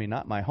 right? I mean,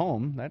 not my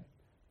home,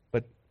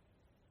 but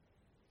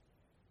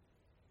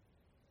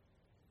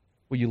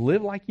will you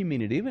live like you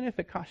mean it, even if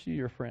it costs you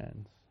your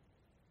friends?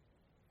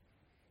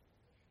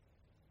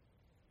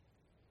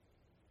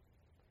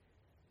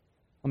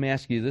 Let me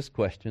ask you this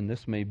question.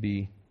 This may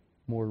be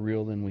more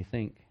real than we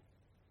think.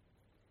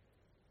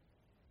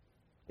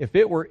 If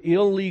it were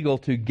illegal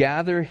to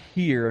gather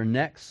here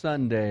next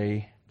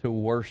Sunday to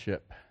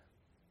worship,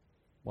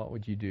 what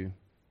would you do?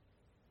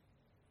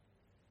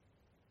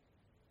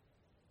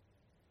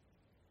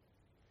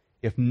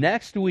 If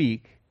next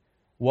week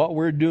what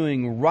we're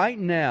doing right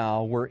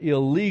now were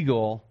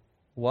illegal,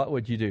 what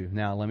would you do?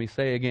 Now, let me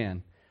say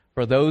again,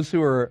 for those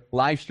who are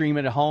live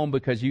streaming at home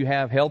because you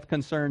have health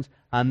concerns,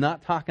 I'm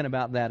not talking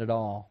about that at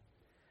all.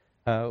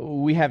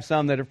 We have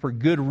some that are for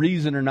good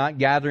reason are not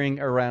gathering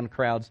around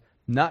crowds.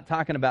 Not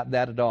talking about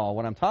that at all.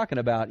 What I'm talking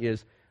about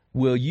is,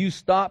 will you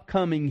stop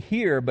coming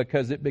here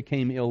because it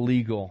became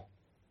illegal?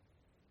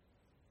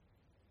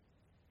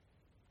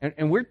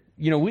 And we're,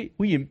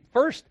 we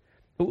first,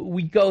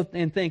 we go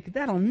and think,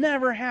 that'll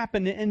never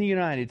happen in the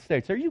United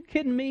States. Are you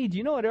kidding me? Do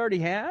you know it already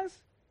has?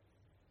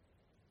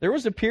 There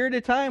was a period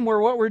of time where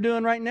what we're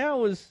doing right now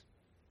was,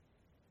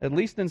 at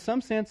least in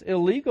some sense,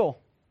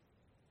 illegal.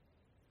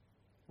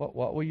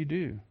 What will you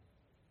do?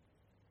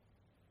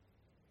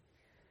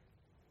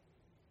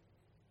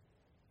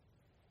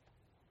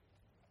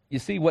 You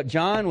see, what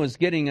John was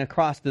getting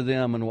across to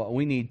them and what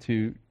we need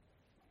to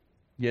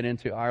get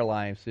into our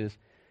lives is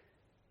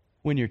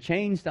when you're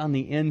changed on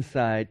the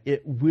inside,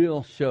 it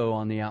will show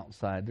on the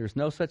outside. There's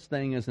no such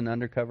thing as an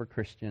undercover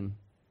Christian.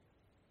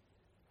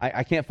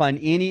 I can't find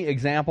any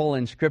example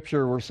in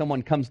Scripture where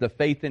someone comes to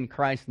faith in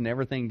Christ and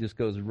everything just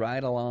goes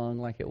right along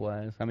like it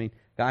was. I mean,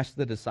 gosh,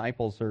 the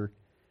disciples are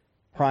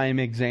prime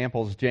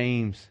examples.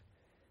 James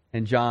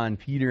and John,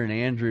 Peter and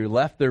Andrew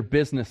left their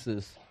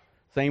businesses.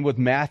 Same with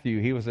Matthew.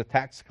 He was a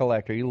tax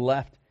collector. He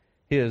left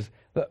his...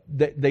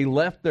 They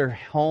left their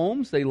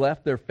homes. They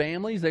left their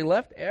families. They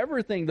left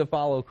everything to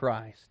follow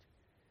Christ.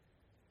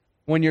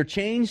 When you're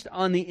changed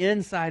on the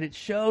inside, it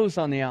shows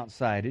on the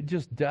outside. It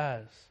just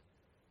does.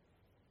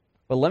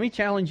 But let me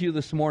challenge you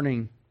this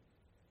morning.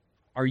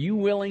 Are you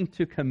willing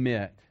to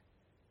commit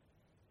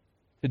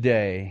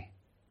today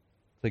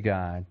to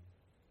God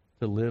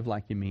to live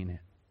like you mean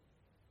it?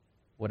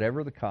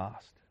 Whatever the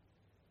cost.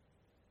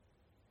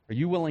 Are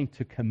you willing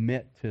to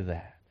commit to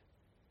that?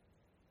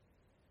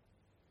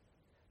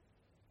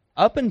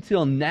 Up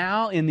until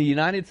now in the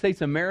United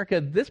States of America,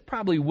 this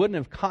probably wouldn't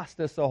have cost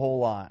us a whole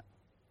lot.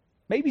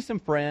 Maybe some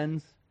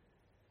friends.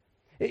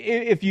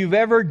 If you've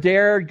ever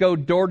dared go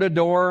door to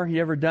door, you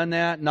ever done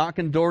that?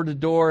 Knocking door to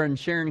door and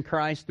sharing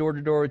Christ door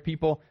to door with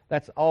people,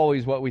 that's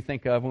always what we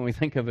think of when we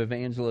think of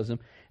evangelism.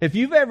 If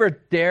you've ever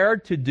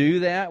dared to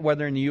do that,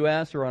 whether in the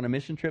U.S. or on a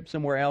mission trip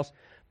somewhere else,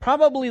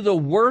 probably the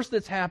worst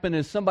that's happened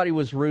is somebody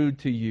was rude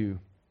to you.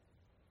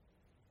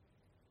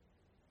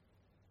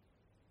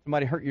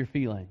 Somebody hurt your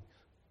feelings.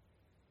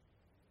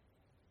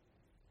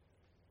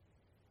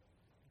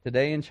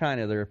 Today in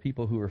China, there are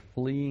people who are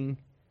fleeing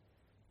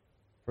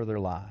for their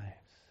lives.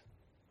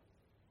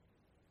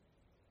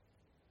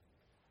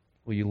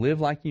 Will you live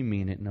like you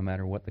mean it no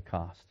matter what the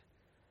cost?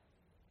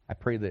 I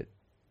pray that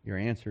your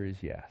answer is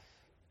yes.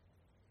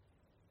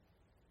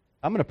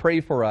 I'm going to pray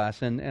for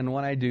us, and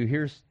when I do,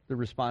 here's the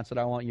response that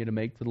I want you to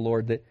make to the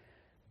Lord,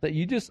 that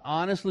you just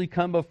honestly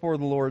come before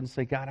the Lord and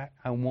say, God,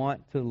 I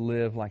want to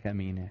live like I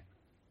mean it.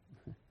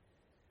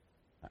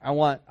 I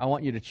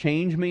want you to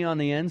change me on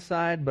the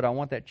inside, but I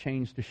want that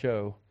change to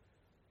show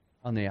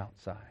on the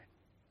outside.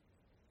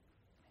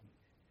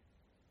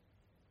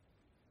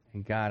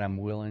 And God, I'm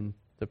willing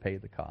to pay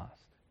the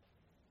cost.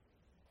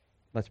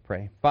 Let's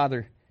pray.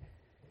 Father,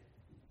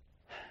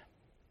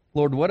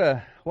 Lord, what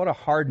a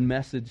hard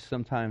message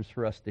sometimes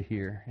for us to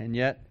hear. And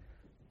yet,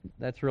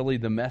 that's really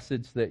the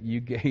message that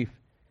you gave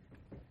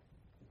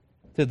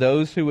to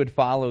those who would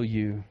follow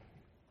you.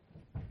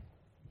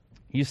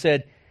 You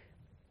said,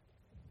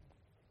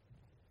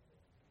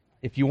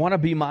 if you want to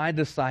be my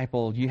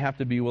disciple, you have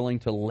to be willing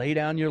to lay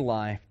down your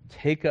life,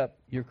 take up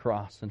your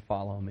cross, and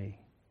follow me.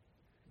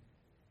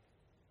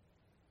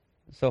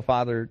 So,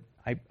 Father,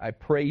 I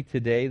pray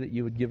today that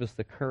you would give us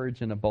the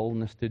courage and the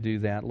boldness to do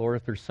that. Lord,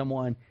 if there's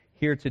someone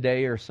here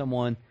today or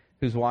someone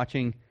who's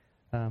watching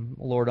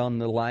Lord, on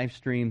the live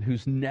stream,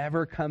 who's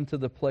never come to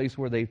the place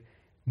where they've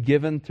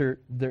given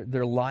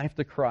their life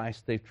to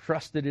Christ, they've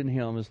trusted in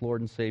Him as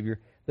Lord and Savior,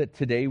 that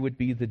today would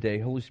be the day.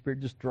 Holy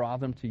Spirit, just draw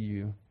them to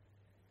You.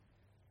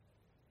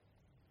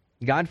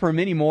 God, for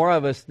many more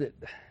of us,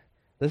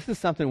 this is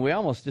something we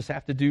almost just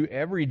have to do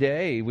every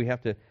day. We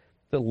have to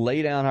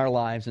lay down our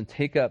lives and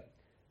take up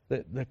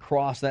the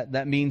cross.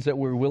 That means that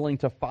we're willing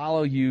to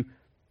follow You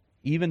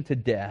even to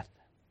death.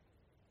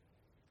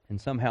 And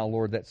somehow,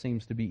 Lord, that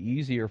seems to be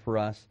easier for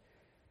us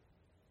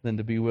than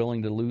to be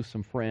willing to lose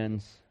some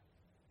friends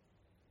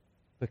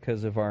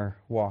because of our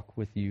walk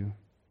with You.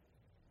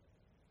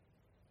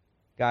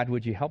 God,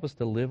 would You help us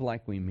to live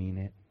like we mean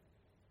it?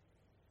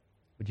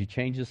 Would You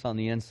change us on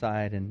the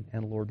inside, and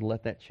Lord,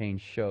 let that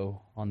change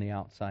show on the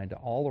outside to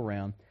all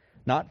around,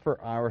 not for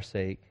our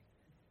sake,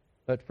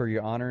 but for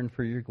Your honor and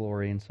for Your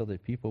glory, and so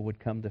that people would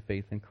come to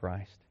faith in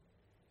Christ.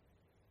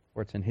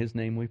 For it's in His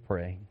name we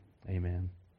pray. Amen.